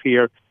standoff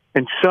here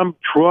and some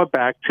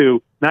drawback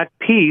to not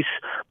peace,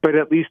 but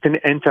at least an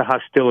end to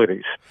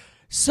hostilities.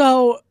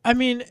 So, I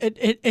mean,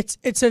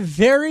 it's a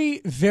very,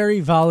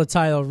 very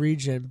volatile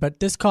region, but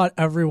this caught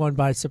everyone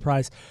by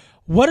surprise.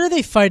 What are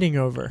they fighting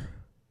over?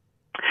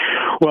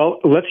 Well,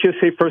 let's just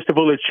say, first of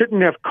all, it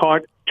shouldn't have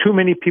caught too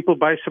many people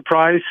by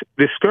surprise.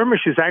 The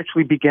skirmishes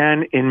actually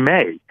began in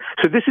May.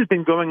 So this has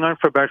been going on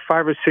for about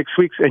 5 or 6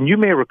 weeks. And you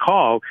may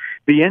recall,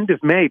 the end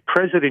of May,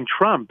 President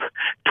Trump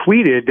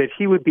tweeted that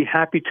he would be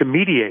happy to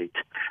mediate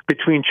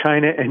between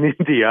China and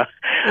India.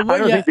 Well, I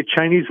don't think the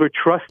Chinese would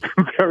trust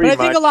him very much.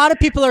 But I think a lot of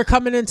people are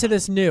coming into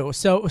this new.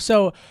 So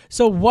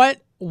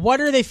what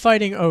are they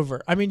fighting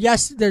over? I mean,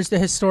 yes, there's the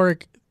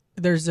historic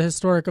of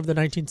the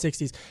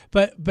 1960s,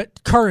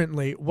 but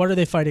currently, what are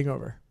they fighting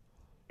over?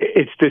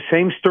 It's the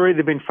same story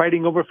they've been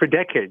fighting over for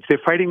decades.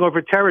 They're fighting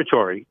over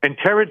territory. And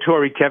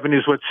territory, Kevin,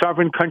 is what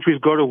sovereign countries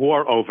go to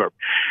war over.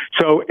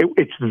 So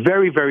it's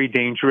very, very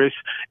dangerous.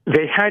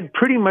 They had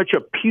pretty much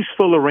a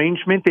peaceful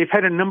arrangement. They've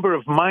had a number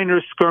of minor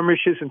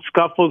skirmishes and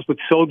scuffles with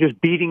soldiers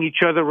beating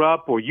each other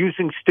up or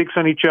using sticks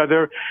on each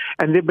other.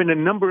 And there have been a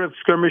number of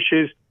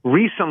skirmishes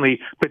recently,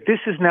 but this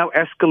has now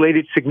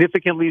escalated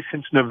significantly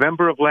since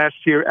November of last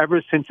year,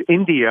 ever since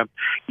India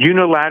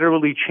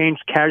unilaterally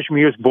changed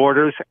Kashmir's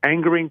borders,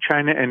 angering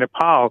China and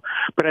Nepal.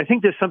 But I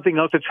think there's something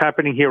else that's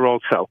happening here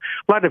also.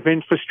 A lot of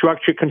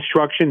infrastructure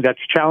construction that's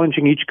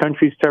challenging each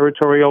country's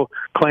territorial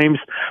claims.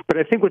 But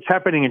I think what's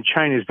happening in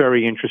China is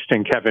very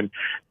interesting, Kevin.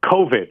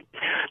 COVID.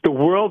 The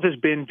world has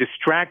been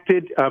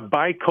distracted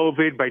by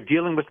COVID, by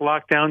dealing with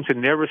lockdowns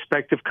in their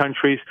respective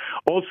countries.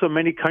 Also,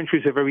 many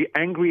countries are very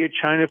angry at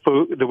China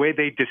for the way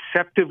they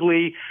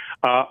deceptively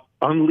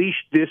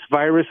unleashed this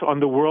virus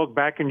on the world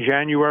back in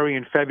January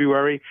and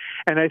February.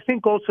 And I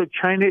think also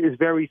China is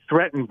very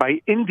threatened by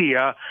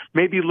India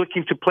maybe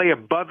looking to play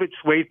above its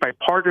weight by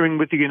partnering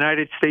with the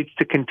United States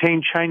to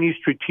contain Chinese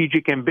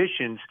strategic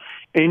ambitions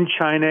in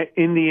China,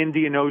 in the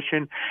Indian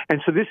Ocean.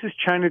 And so this is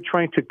China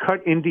trying to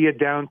cut India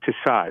down to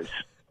size.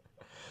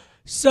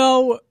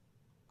 So,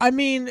 I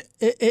mean,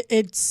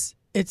 is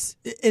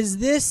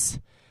this,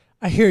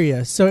 I hear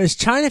you. So is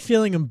China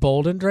feeling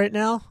emboldened right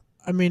now?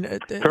 I mean,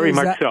 very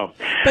much so.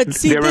 But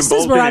see, this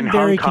is where I'm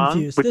very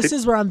confused. This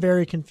is where I'm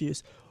very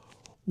confused.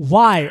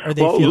 Why are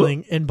they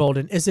feeling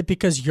emboldened? Is it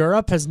because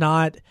Europe has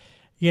not,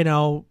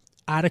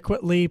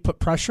 adequately put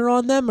pressure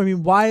on them? I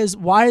mean, why is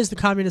the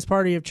Communist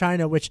Party of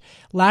China, which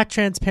lacked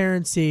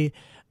transparency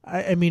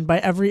I mean, by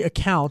every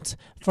account,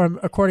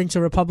 according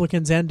to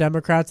Republicans and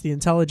Democrats, the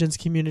intelligence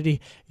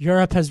community,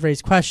 Europe has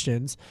raised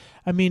questions.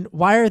 I mean,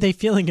 why are they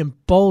feeling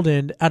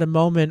emboldened at a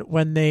moment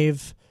when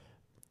they've,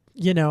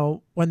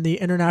 when the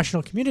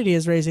international community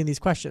is raising these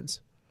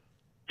questions?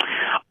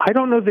 I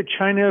don't know that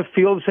China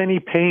feels any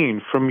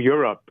pain from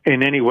Europe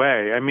in any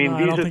way. I mean,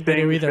 these are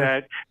things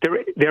that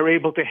they're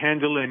able to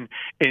handle in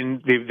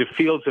the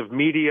fields of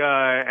media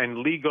and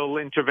legal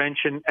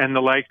intervention and the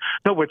like.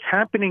 No, what's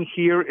happening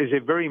here is a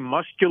very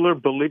muscular,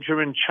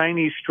 belligerent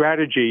Chinese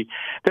strategy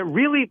that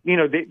really,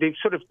 they've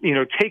sort of,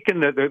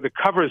 taken the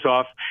covers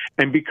off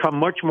and become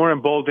much more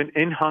emboldened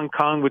in Hong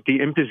Kong with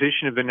the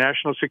imposition of the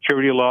national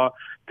security law.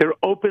 They're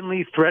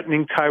openly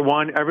threatening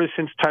Taiwan ever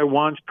since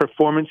Taiwan's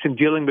performance in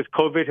dealing with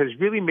COVID has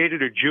really made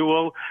it a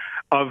jewel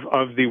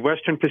of the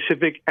Western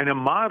Pacific and a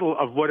model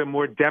of what a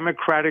more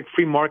democratic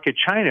free market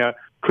China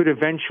could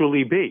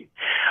eventually be.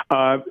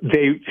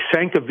 They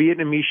sank a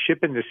Vietnamese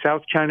ship in the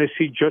South China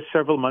Sea just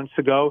several months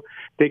ago.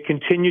 They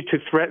continue to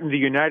threaten the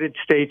United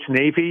States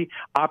Navy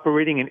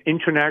operating in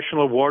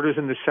international waters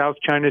in the South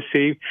China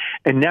Sea.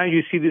 And now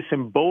you see this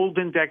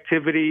emboldened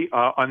activity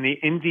on the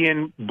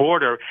Indian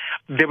border.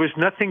 There was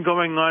nothing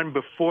going on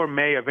before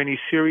May of any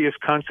serious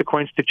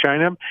consequence to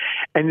China.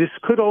 And this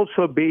could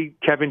also be,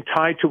 Kevin,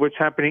 tied to what's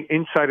happening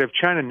inside of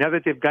China. Now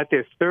that they've got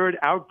their third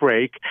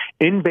outbreak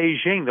in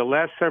Beijing the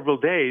last several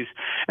days,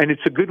 and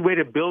it's a good way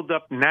to build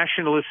up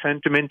nationalist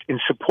sentiment in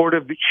support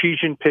of Xi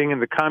Jinping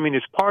and the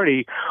Communist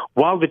Party,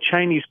 while the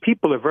Chinese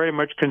people are very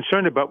much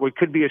concerned about what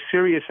could be a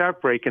serious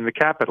outbreak in the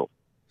capital.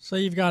 So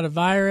you've got a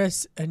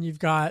virus, and you've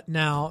got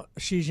now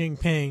Xi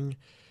Jinping.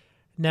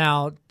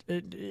 Now,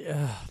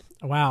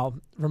 wow,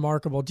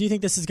 remarkable. Do you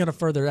think this is going to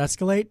further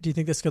escalate? Do you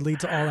think this could lead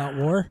to all-out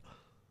war?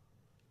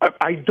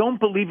 I don't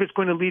believe it's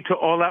going to lead to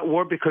all-out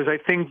war because I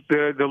think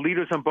the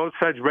leaders on both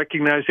sides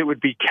recognize it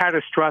would be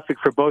catastrophic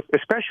for both,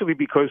 especially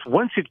because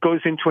once it goes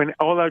into an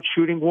all-out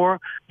shooting war,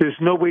 there's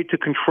no way to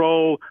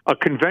control a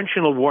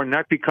conventional war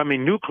not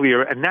becoming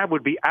nuclear, and that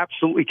would be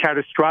absolutely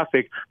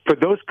catastrophic for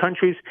those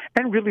countries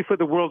and really for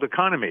the world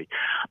economy.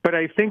 But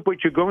I think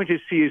what you're going to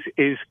see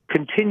is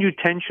continued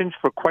tensions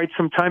for quite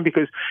some time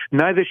because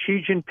neither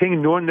Xi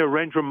Jinping nor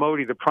Narendra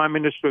Modi, the Prime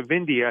Minister of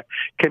India,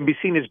 can be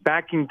seen as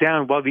backing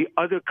down while the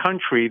other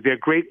country, their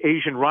great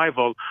Asian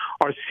rival,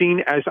 are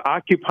seen as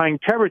occupying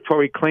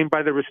territory claimed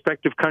by the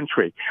respective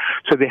country.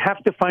 So they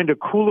have to find a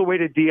cooler way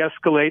to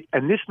de-escalate,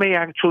 and this may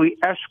actually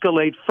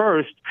escalate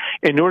first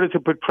in order to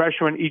put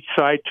pressure on each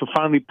side to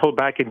finally pull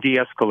back and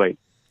de-escalate.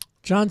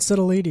 John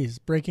Sitilides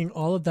breaking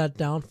all of that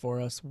down for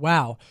us.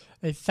 Wow.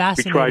 A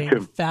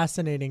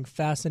fascinating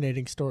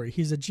story.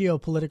 He's a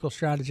geopolitical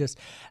strategist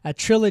at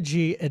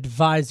Trilogy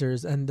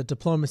Advisors and the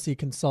diplomacy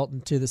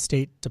consultant to the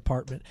State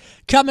Department.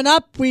 Coming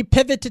up, we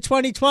pivot to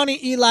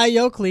 2020. Eli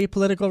Yokley,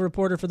 political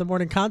reporter for the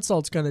Morning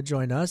Consult, is going to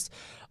join us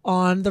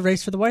on the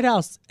race for the White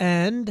House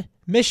and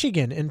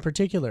Michigan in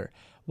particular.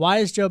 Why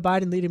is Joe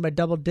Biden leading by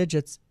double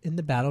digits in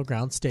the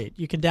battleground state?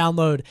 You can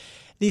download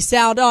the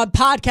Sound On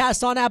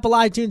podcast on Apple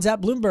iTunes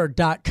at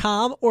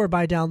Bloomberg.com or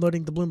by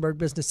downloading the Bloomberg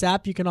Business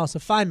app. You can also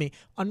find me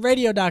on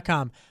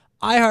Radio.com,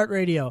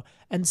 iHeartRadio,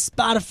 and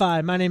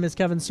Spotify. My name is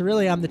Kevin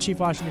Cirilli. I'm the chief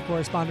Washington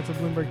correspondent for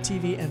Bloomberg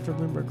TV and for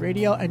Bloomberg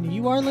Radio, and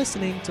you are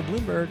listening to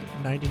Bloomberg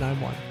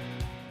 99.1.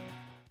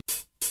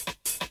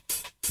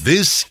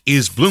 This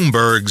is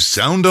Bloomberg's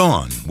Sound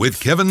On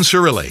with Kevin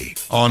Cirilli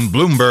on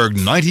Bloomberg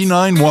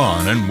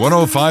 99.1 and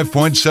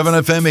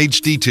 105.7 FM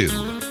HD2.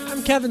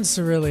 I'm Kevin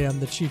Cirilli. I'm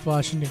the chief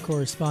Washington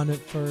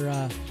correspondent for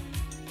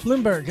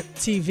Bloomberg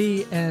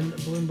TV and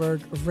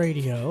Bloomberg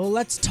Radio.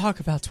 Let's talk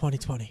about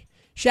 2020.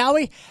 Shall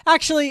we?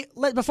 Actually,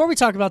 before we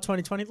talk about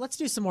 2020, let's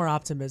do some more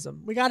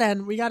optimism.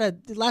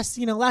 Last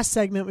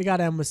segment, we got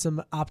to end with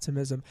some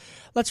optimism.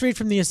 Let's read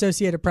from the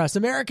Associated Press.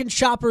 American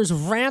shoppers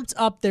ramped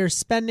up their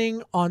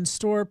spending on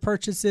store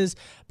purchases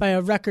by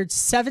a record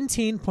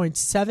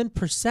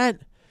 17.7%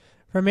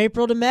 from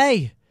April to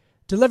May,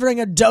 delivering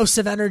a dose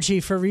of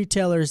energy for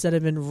retailers that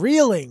have been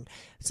reeling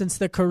since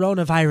the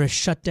coronavirus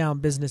shut down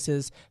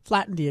businesses,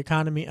 flattened the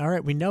economy. All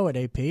right, we know it,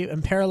 AP,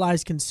 and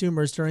paralyzed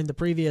consumers during the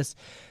previous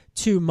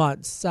 2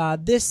 months.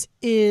 This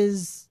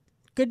is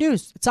good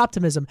news. It's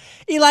optimism.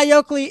 Eli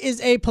Yokley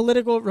is a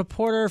political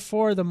reporter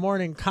for the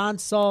Morning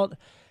Consult.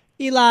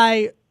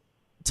 Eli,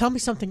 tell me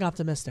something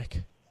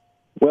optimistic.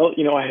 Well,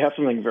 I have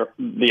something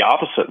the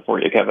opposite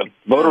for you, Kevin.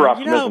 Voter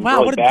optimism.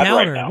 Wow, really what a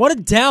downer! Right now. What a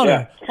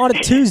downer on a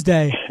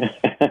Tuesday.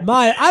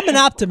 I'm an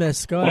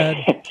optimist. Go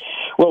ahead.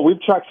 Well,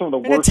 we've tracked some of the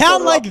worst. In a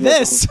town like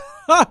this.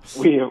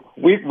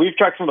 We've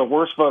tracked some of the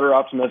worst voter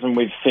optimism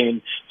we've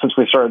seen since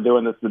we started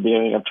doing this at the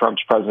beginning of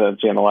Trump's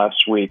presidency in the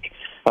last week.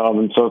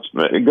 And so it's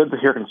good to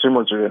hear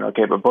consumers are doing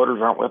okay, but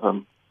voters aren't with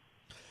them.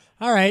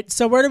 All right.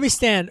 So where do we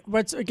stand?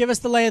 Give us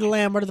the lay of the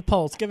land. What are the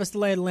polls? Give us the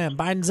lay of the land.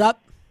 Biden's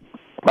up?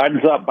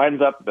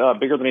 Biden's up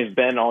bigger than he's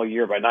been all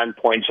year by 9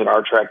 points in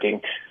our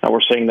tracking. We're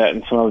seeing that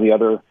in some of the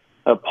other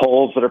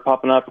polls that are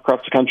popping up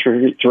across the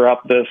country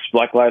throughout this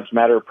Black Lives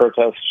Matter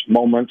protest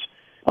moment.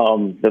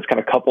 that's kind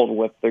of coupled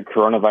with the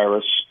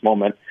coronavirus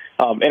moment.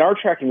 In our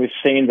tracking, we've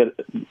seen that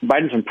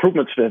Biden's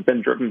improvements have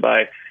been driven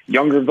by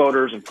younger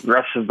voters and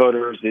progressive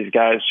voters, these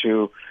guys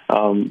who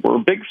were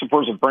big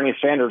supporters of Bernie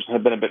Sanders and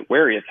have been a bit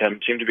wary of him,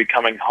 seem to be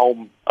coming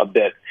home a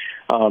bit.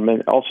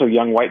 And also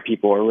young white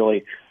people are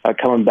really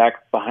coming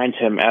back behind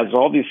him as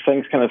all these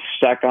things kind of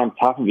stack on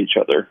top of each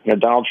other.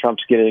 Donald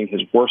Trump's getting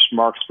his worst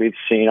marks we've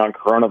seen on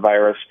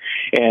coronavirus,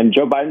 and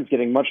Joe Biden's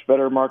getting much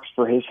better marks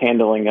for his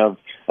handling of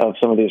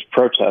some of these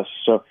protests.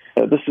 So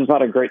this is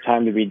not a great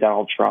time to be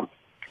Donald Trump.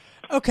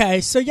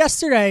 Okay, so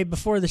yesterday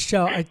before the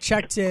show, I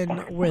checked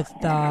in with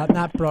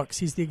Matt Brooks.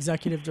 He's the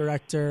executive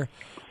director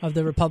of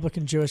the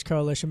Republican Jewish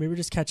Coalition. We were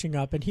just catching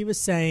up, and he was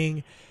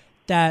saying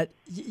that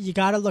you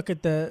got to look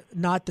at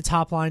not the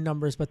top line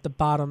numbers, but the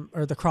bottom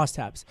or the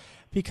crosstabs.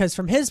 Because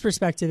from his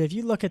perspective, if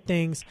you look at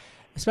things,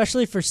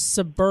 especially for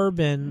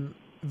suburban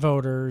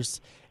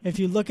voters, if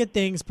you look at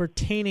things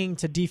pertaining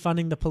to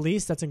defunding the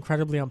police, that's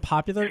incredibly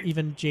unpopular.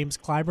 Even James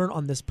Clyburn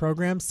on this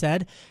program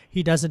said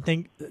he doesn't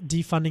think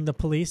defunding the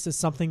police is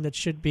something that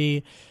should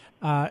be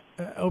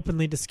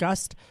openly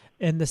discussed,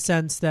 in the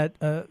sense that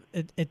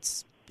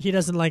he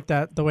doesn't like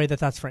the way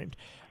that's framed.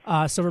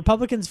 So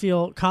Republicans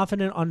feel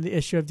confident on the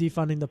issue of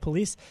defunding the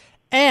police,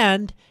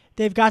 and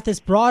they've got this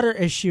broader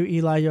issue.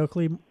 Eli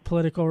Yokley,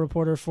 political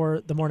reporter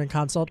for the Morning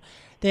Consult,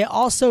 they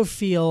also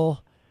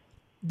feel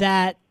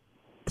that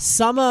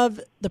some of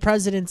the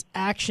president's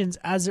actions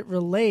as it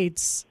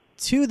relates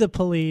to the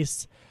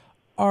police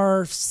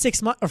are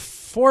 6 months or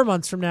 4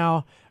 months from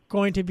now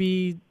going to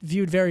be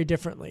viewed very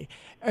differently.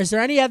 Is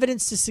there any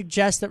evidence to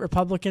suggest that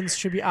Republicans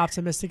should be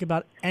optimistic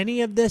about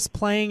any of this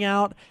playing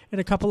out in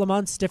a couple of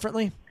months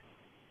differently?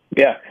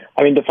 Yeah,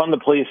 I mean, defund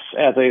the police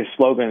as a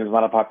slogan is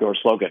not a popular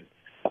slogan.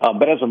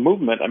 But as a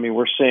movement, I mean,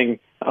 we're seeing,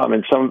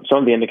 and some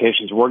of the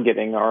indications we're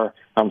getting are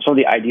some of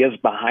the ideas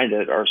behind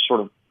it are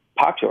sort of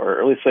popular,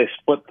 or at least they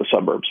split the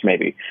suburbs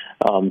maybe.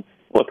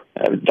 Look,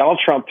 Donald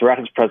Trump throughout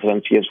his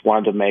presidency has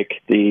wanted to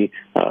make the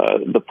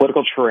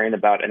political terrain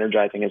about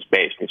energizing his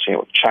base. We've seen it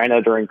with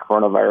China during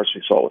coronavirus.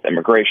 We saw it with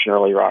immigration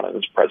earlier on in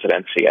his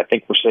presidency. I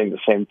think we're seeing the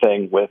same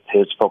thing with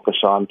his focus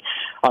on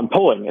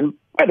polling. And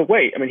by the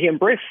way, I mean, he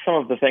embraced some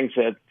of the things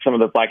that some of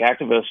the black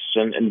activists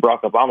and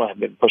Barack Obama have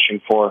been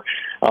pushing for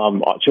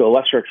to a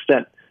lesser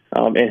extent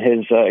in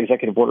his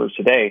executive orders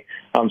today.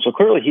 So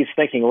clearly he's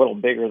thinking a little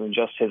bigger than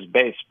just his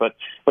base. But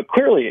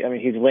clearly, I mean,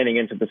 he's leaning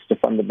into this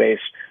defund the base,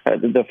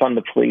 defund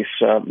the police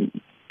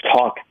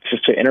talk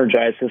just to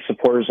energize his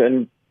supporters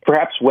and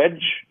perhaps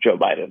wedge Joe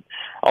Biden.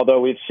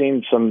 Although we've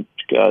seen some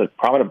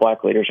prominent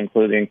black leaders,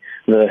 including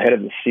the head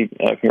of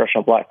the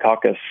Congressional Black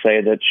Caucus, say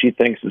that she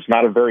thinks it's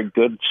not a very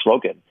good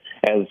slogan,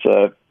 as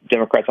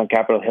Democrats on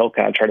Capitol Hill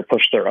kind of try to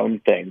push their own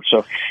thing.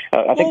 So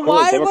I think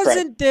why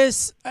wasn't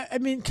this, I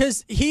mean,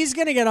 because he's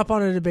going to get up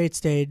on a debate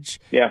stage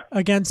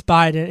against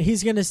Biden.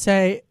 He's going to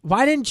say,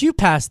 why didn't you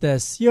pass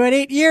this? You had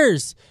 8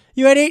 years.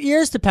 You had 8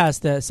 years to pass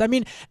this. I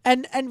mean,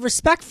 and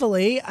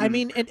respectfully, I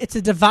mean, it's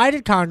a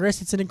divided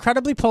Congress. It's an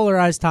incredibly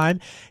polarized time.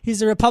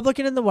 He's a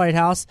Republican in the White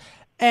House,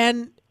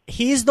 and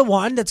he's the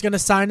one that's going to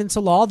sign into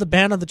law the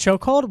ban on the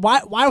chokehold.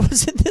 Why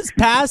wasn't this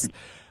passed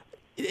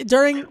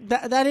during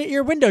that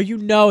 8-year window? You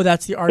know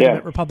that's the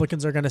argument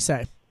Republicans are going to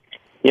say.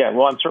 Yeah,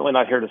 well, I'm certainly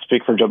not here to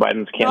speak for Joe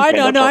Biden's campaign.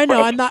 I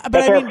know. I'm not.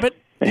 But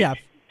yeah.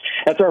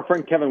 That's our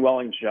friend Kevin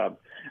Welling's job.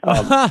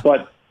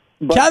 But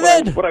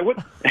Kevin! What I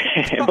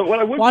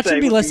would watch say him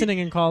be listening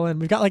and call in.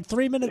 We've got like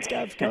 3 minutes,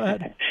 Kev. Go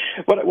ahead.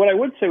 What I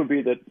would say would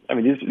be that, I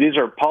mean, these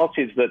are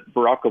policies that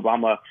Barack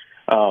Obama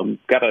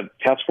got a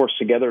task force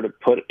together to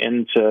put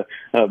into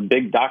a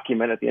big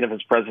document at the end of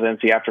his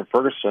presidency after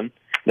Ferguson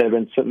that had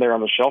been sitting there on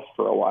the shelf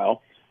for a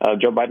while.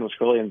 Joe Biden was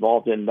clearly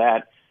involved in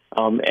that.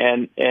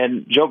 And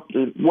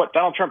what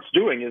Donald Trump's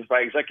doing is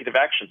by executive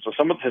action. So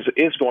some of this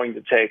is going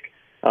to take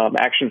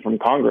action from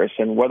Congress,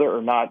 and whether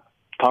or not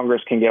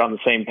Congress can get on the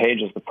same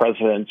page as the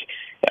president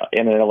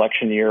in an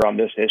election year on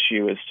this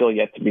issue is still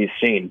yet to be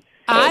seen.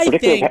 I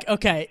think,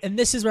 okay, and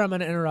this is where I'm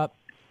going to interrupt,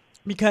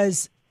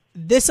 because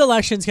this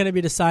election is going to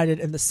be decided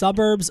in the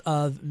suburbs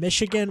of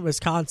Michigan,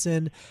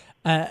 Wisconsin,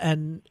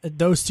 and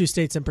those two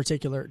states in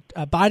particular.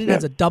 Biden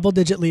has a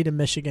double-digit lead in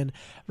Michigan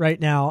right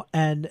now,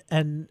 and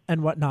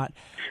whatnot.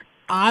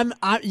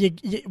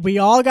 We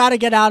all got to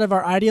get out of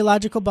our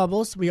ideological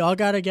bubbles. We all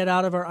got to get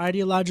out of our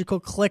ideological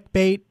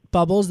clickbait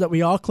bubbles that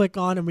we all click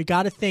on, and we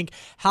got to think,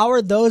 how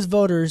are those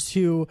voters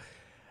who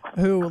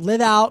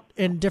live out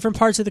in different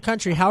parts of the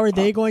country, how are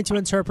they going to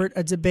interpret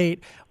a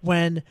debate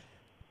when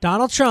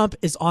Donald Trump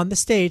is on the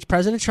stage,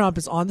 President Trump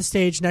is on the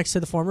stage next to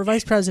the former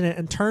vice president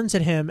and turns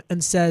at him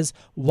and says,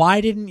 why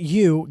didn't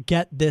you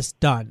get this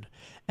done?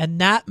 And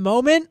that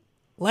moment,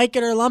 like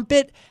it or lump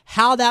it,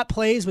 how that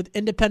plays with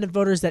independent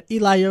voters that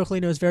Eli Yokley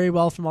knows very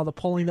well from all the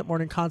polling that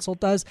Morning Consult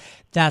does,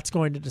 that's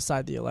going to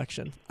decide the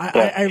election.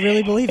 I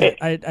really believe it.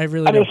 I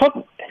really do.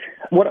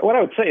 What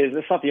I would say is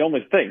it's not the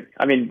only thing.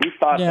 I mean, we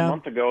thought a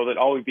month ago that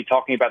all we'd be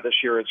talking about this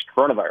year is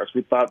coronavirus.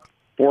 We thought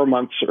 4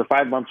 months or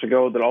 5 months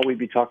ago that all we'd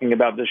be talking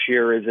about this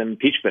year is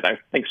impeachment. I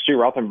think Stu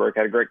Rothenberg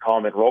had a great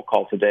column at Roll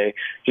Call today,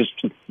 just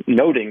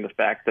noting the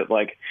fact that,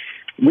 like,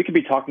 we could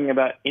be talking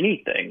about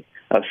anything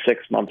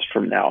 6 months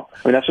from now.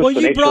 I mean, that's just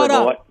the nature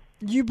of it.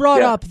 You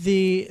brought up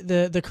the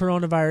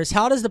coronavirus.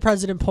 How does the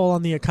president poll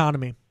on the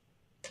economy?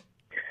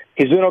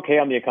 He's doing okay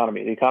on the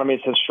economy. The economy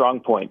is his strong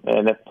point,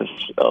 and if this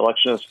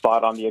election is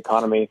fought on the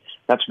economy,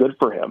 that's good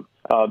for him.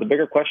 The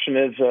bigger question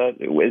is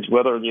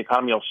whether the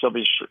economy will still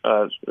be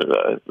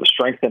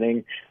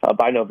strengthening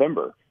by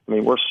November. I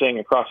mean, we're seeing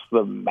across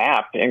the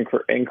map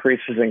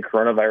increases in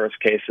coronavirus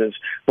cases.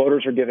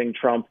 Voters are giving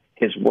Trump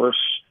his worst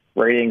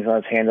ratings on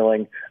his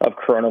handling of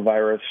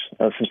coronavirus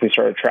since we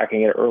started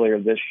tracking it earlier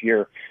this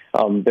year.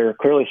 They're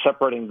clearly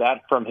separating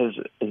that from his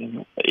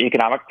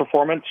economic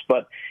performance.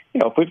 But,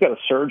 if we've got a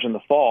surge in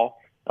the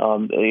fall,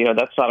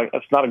 that's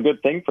not a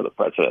good thing for the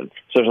president.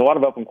 So there's a lot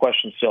of open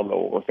questions still about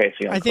what we're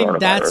facing on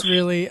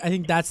coronavirus. I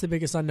think that's the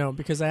biggest unknown,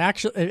 because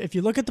if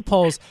you look at the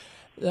polls,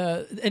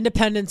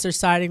 independents are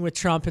siding with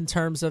Trump in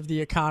terms of the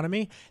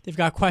economy. They've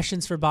got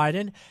questions for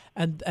Biden,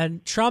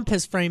 and Trump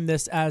has framed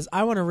this as,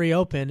 I want to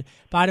reopen.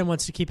 Biden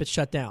wants to keep it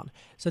shut down.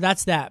 So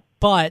that's that.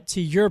 But to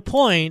your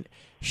point,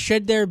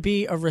 should there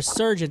be a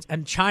resurgence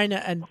and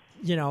China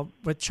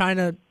with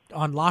China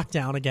on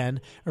lockdown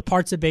again, or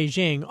parts of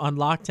Beijing on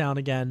lockdown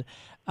again,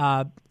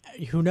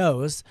 who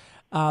knows?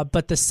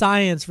 But the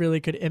science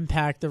really could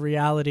impact the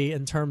reality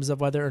in terms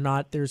of whether or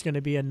not there's going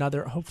to be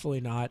another,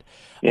 hopefully not,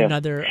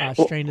 another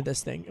strain of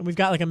this thing. And we've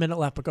got like a minute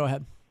left, but go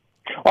ahead.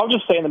 I'll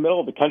just say in the middle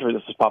of the country,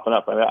 this is popping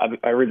up.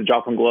 I read the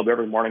Joplin Globe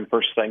every morning,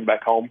 first thing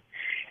back home.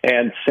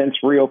 And since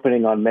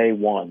reopening on May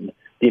 1,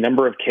 the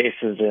number of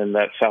cases in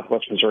that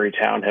southwest Missouri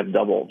town have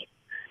doubled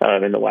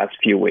in the last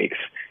few weeks.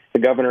 The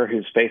governor,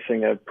 who's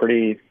facing a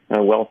pretty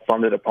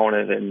well-funded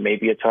opponent and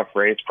maybe a tough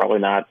race, probably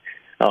not,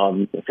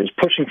 is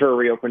pushing for a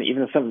reopening.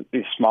 Even some of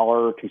these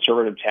smaller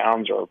conservative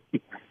towns are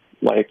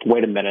like,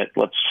 wait a minute,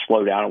 let's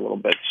slow down a little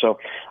bit. So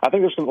I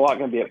think there's a lot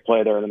going to be at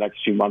play there in the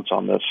next few months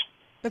on this.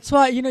 That's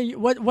why,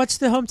 what's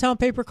the hometown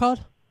paper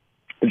called?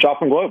 The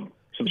Joplin Globe.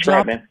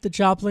 Subscribe, man. The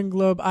Joplin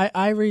Globe.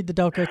 I read the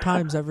Delco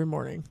Times every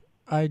morning.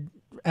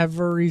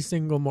 Every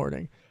single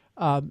morning.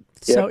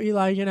 So,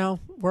 Eli,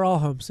 we're all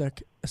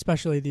homesick,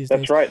 especially these days.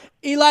 That's right.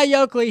 Eli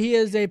Yokley, he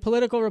is a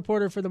political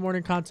reporter for the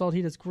Morning Consult.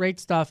 He does great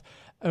stuff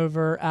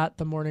over at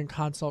the Morning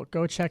Consult.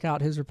 Go check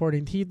out his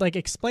reporting. He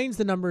explains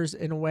the numbers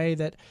in a way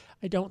that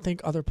I don't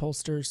think other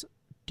pollsters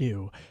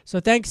do. So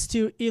thanks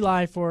to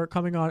Eli for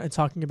coming on and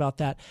talking about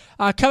that.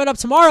 Coming up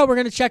tomorrow, we're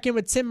going to check in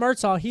with Tim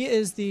Murtaugh. He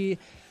is the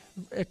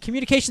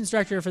communications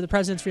director for the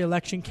president's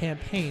re-election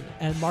campaign,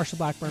 and Marshall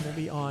Blackburn will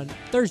be on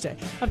Thursday.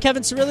 I'm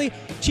Kevin Cirilli,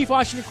 Chief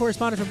Washington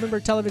Correspondent for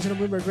Bloomberg Television and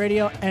Bloomberg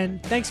Radio,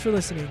 and thanks for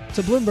listening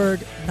to Bloomberg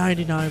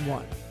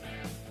 99.1.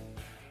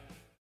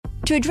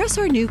 To address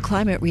our new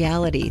climate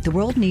reality, the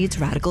world needs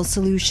radical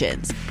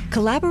solutions.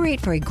 Collaborate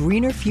for a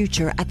greener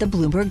future at the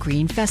Bloomberg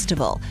Green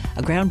Festival,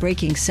 a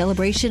groundbreaking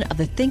celebration of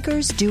the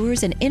thinkers,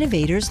 doers, and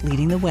innovators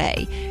leading the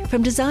way.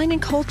 From design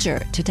and culture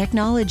to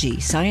technology,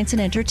 science,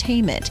 and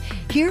entertainment,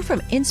 hear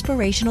from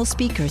inspirational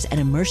speakers and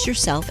immerse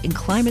yourself in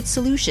climate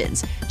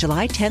solutions.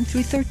 July 10th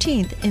through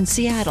 13th in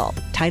Seattle.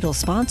 Title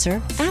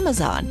sponsor,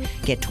 Amazon.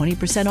 Get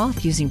 20%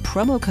 off using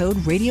promo code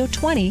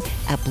RADIO20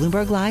 at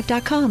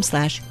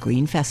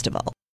BloombergLive.com/Green Festival.